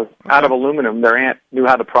 wow. Out of aluminum. Their aunt knew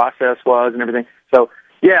how the process was and everything. So,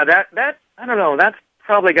 yeah, that I don't know, that's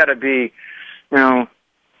probably got to be, you know,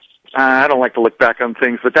 I don't like to look back on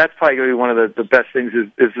things, but that's probably going to be one of the best things is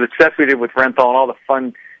the success we did with Renthal and all the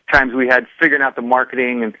fun times we had figuring out the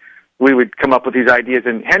marketing, and we would come up with these ideas,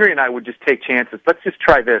 and Henry and I would just take chances. Let's just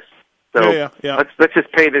try this. So let's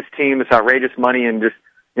just pay this team this outrageous money and just,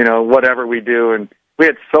 you know, whatever we do. And we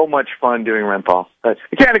had so much fun doing Renthal.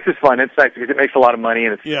 Mechanix is fun. It's nice because it makes a lot of money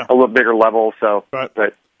and it's a little bigger level. So, right.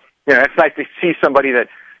 But you know, it's nice to see somebody that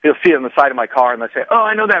you'll see on the side of my car and they'll say, "Oh,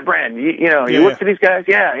 I know that brand. You look for these guys.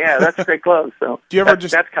 Yeah, that's great clothes." So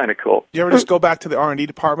that's kind of cool. Do you ever just go back to the R&D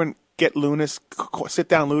department, get Lunas, sit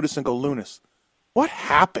down Lunas, and go, "Lunas, what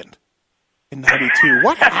happened in '92?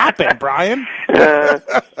 What happened, Brian?"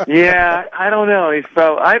 Yeah, I don't know.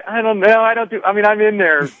 So I don't know. I'm in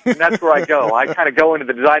there, and that's where I go. I kind of go into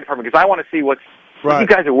the design department because I want to see what you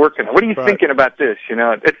guys are working on. What are you thinking about this? You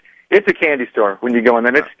know, it's a candy store when you go in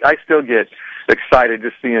there. I still get excited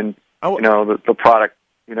just seeing the product.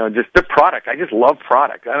 You know, just the product. I just love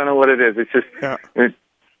product. I don't know what it is. It's just there's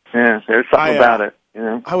something about it. You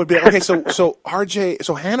know, I would be okay. So RJ,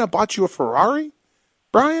 so Hannah bought you a Ferrari,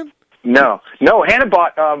 Brian? No. Hannah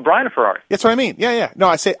bought Brian a Ferrari. That's what I mean. Yeah. No,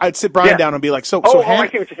 I'd sit Brian down and be like, so Hannah, I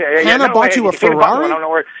see what you're saying. Hannah bought you a Ferrari? I don't know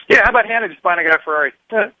where. Yeah, how about Hannah just buying a Ferrari?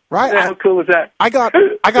 Right. How cool is that? I got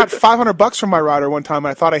 $500 from my rider one time,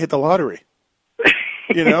 and I thought I hit the lottery.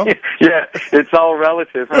 You know? Yeah, it's all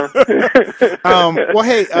relative, huh? Well,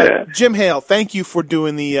 hey, Jim Hale, thank you for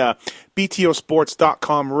doing the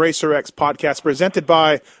BTOsports.com RacerX podcast presented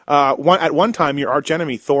by, at one time, your arch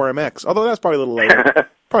enemy, Thor MX. Although that's probably a little later.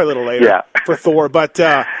 For Thor. But,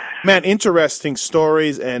 man, interesting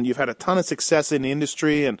stories, and you've had a ton of success in the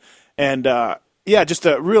industry, and just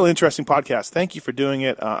a real interesting podcast. Thank you for doing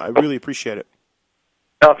it. I really appreciate it.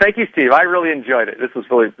 Oh, thank you, Steve. I really enjoyed it. This was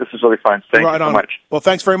really fun. Thank you so much. Well,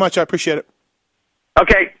 thanks very much. I appreciate it.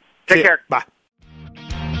 Okay. Take care. Bye.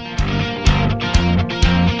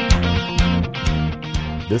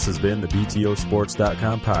 This has been the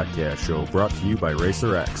BTOsports.com podcast show brought to you by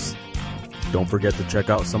RacerX. Don't forget to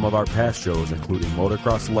check out some of our past shows, including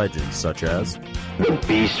motocross legends such as The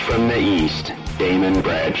Beast from the East, Damon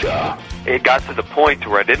Bradshaw. It got to the point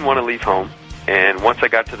where I didn't want to leave home, and once I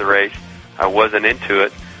got to the race, I wasn't into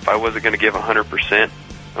it. If I wasn't going to give 100%,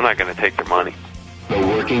 I'm not going to take their money. The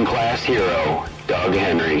working class hero, Doug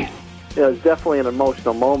Henry. It was definitely an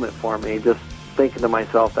emotional moment for me, just thinking to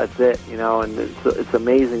myself, that's it, you know, and it's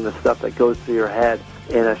amazing the stuff that goes through your head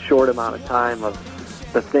in a short amount of time of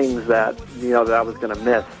the things that, that I was going to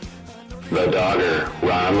miss. The Dogger,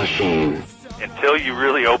 Ron Lachine. Until you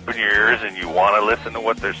really open your ears and you want to listen to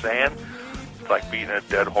what they're saying, it's like beating a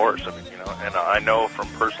dead horse. I mean, and I know from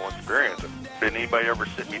personal experience, Didn't anybody ever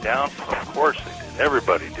sit me down? Of course they did.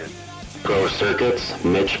 Everybody did. Pro Circuits,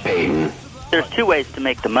 Mitch Payton. There's two ways to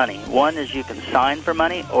make the money. One is you can sign for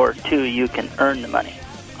money, or two, you can earn the money.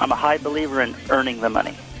 I'm a high believer in earning the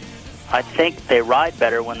money. I think they ride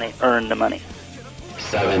better when they earn the money.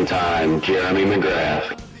 7-time Jeremy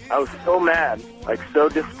McGrath. I was so mad, like so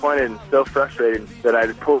disappointed and so frustrated that I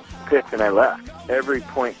pulled picks and I left. Every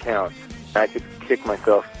point counts. I could kick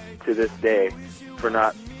myself to this day for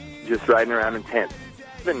not just riding around in tents.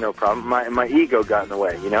 It's been no problem. My ego got in the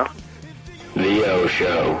way, you know? The O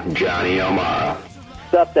Show, Johnny O'Mara.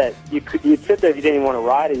 Stuff that you'd sit there if you didn't even want to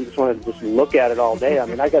ride it, you just wanted to just look at it all day. I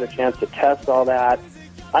mean, I got a chance to test all that.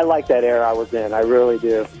 I like that era I was in. I really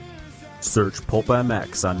do. Search Pulp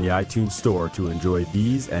MX on the iTunes Store to enjoy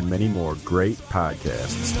these and many more great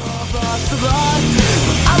podcasts.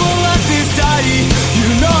 I won't let this die.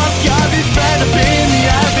 You know I've got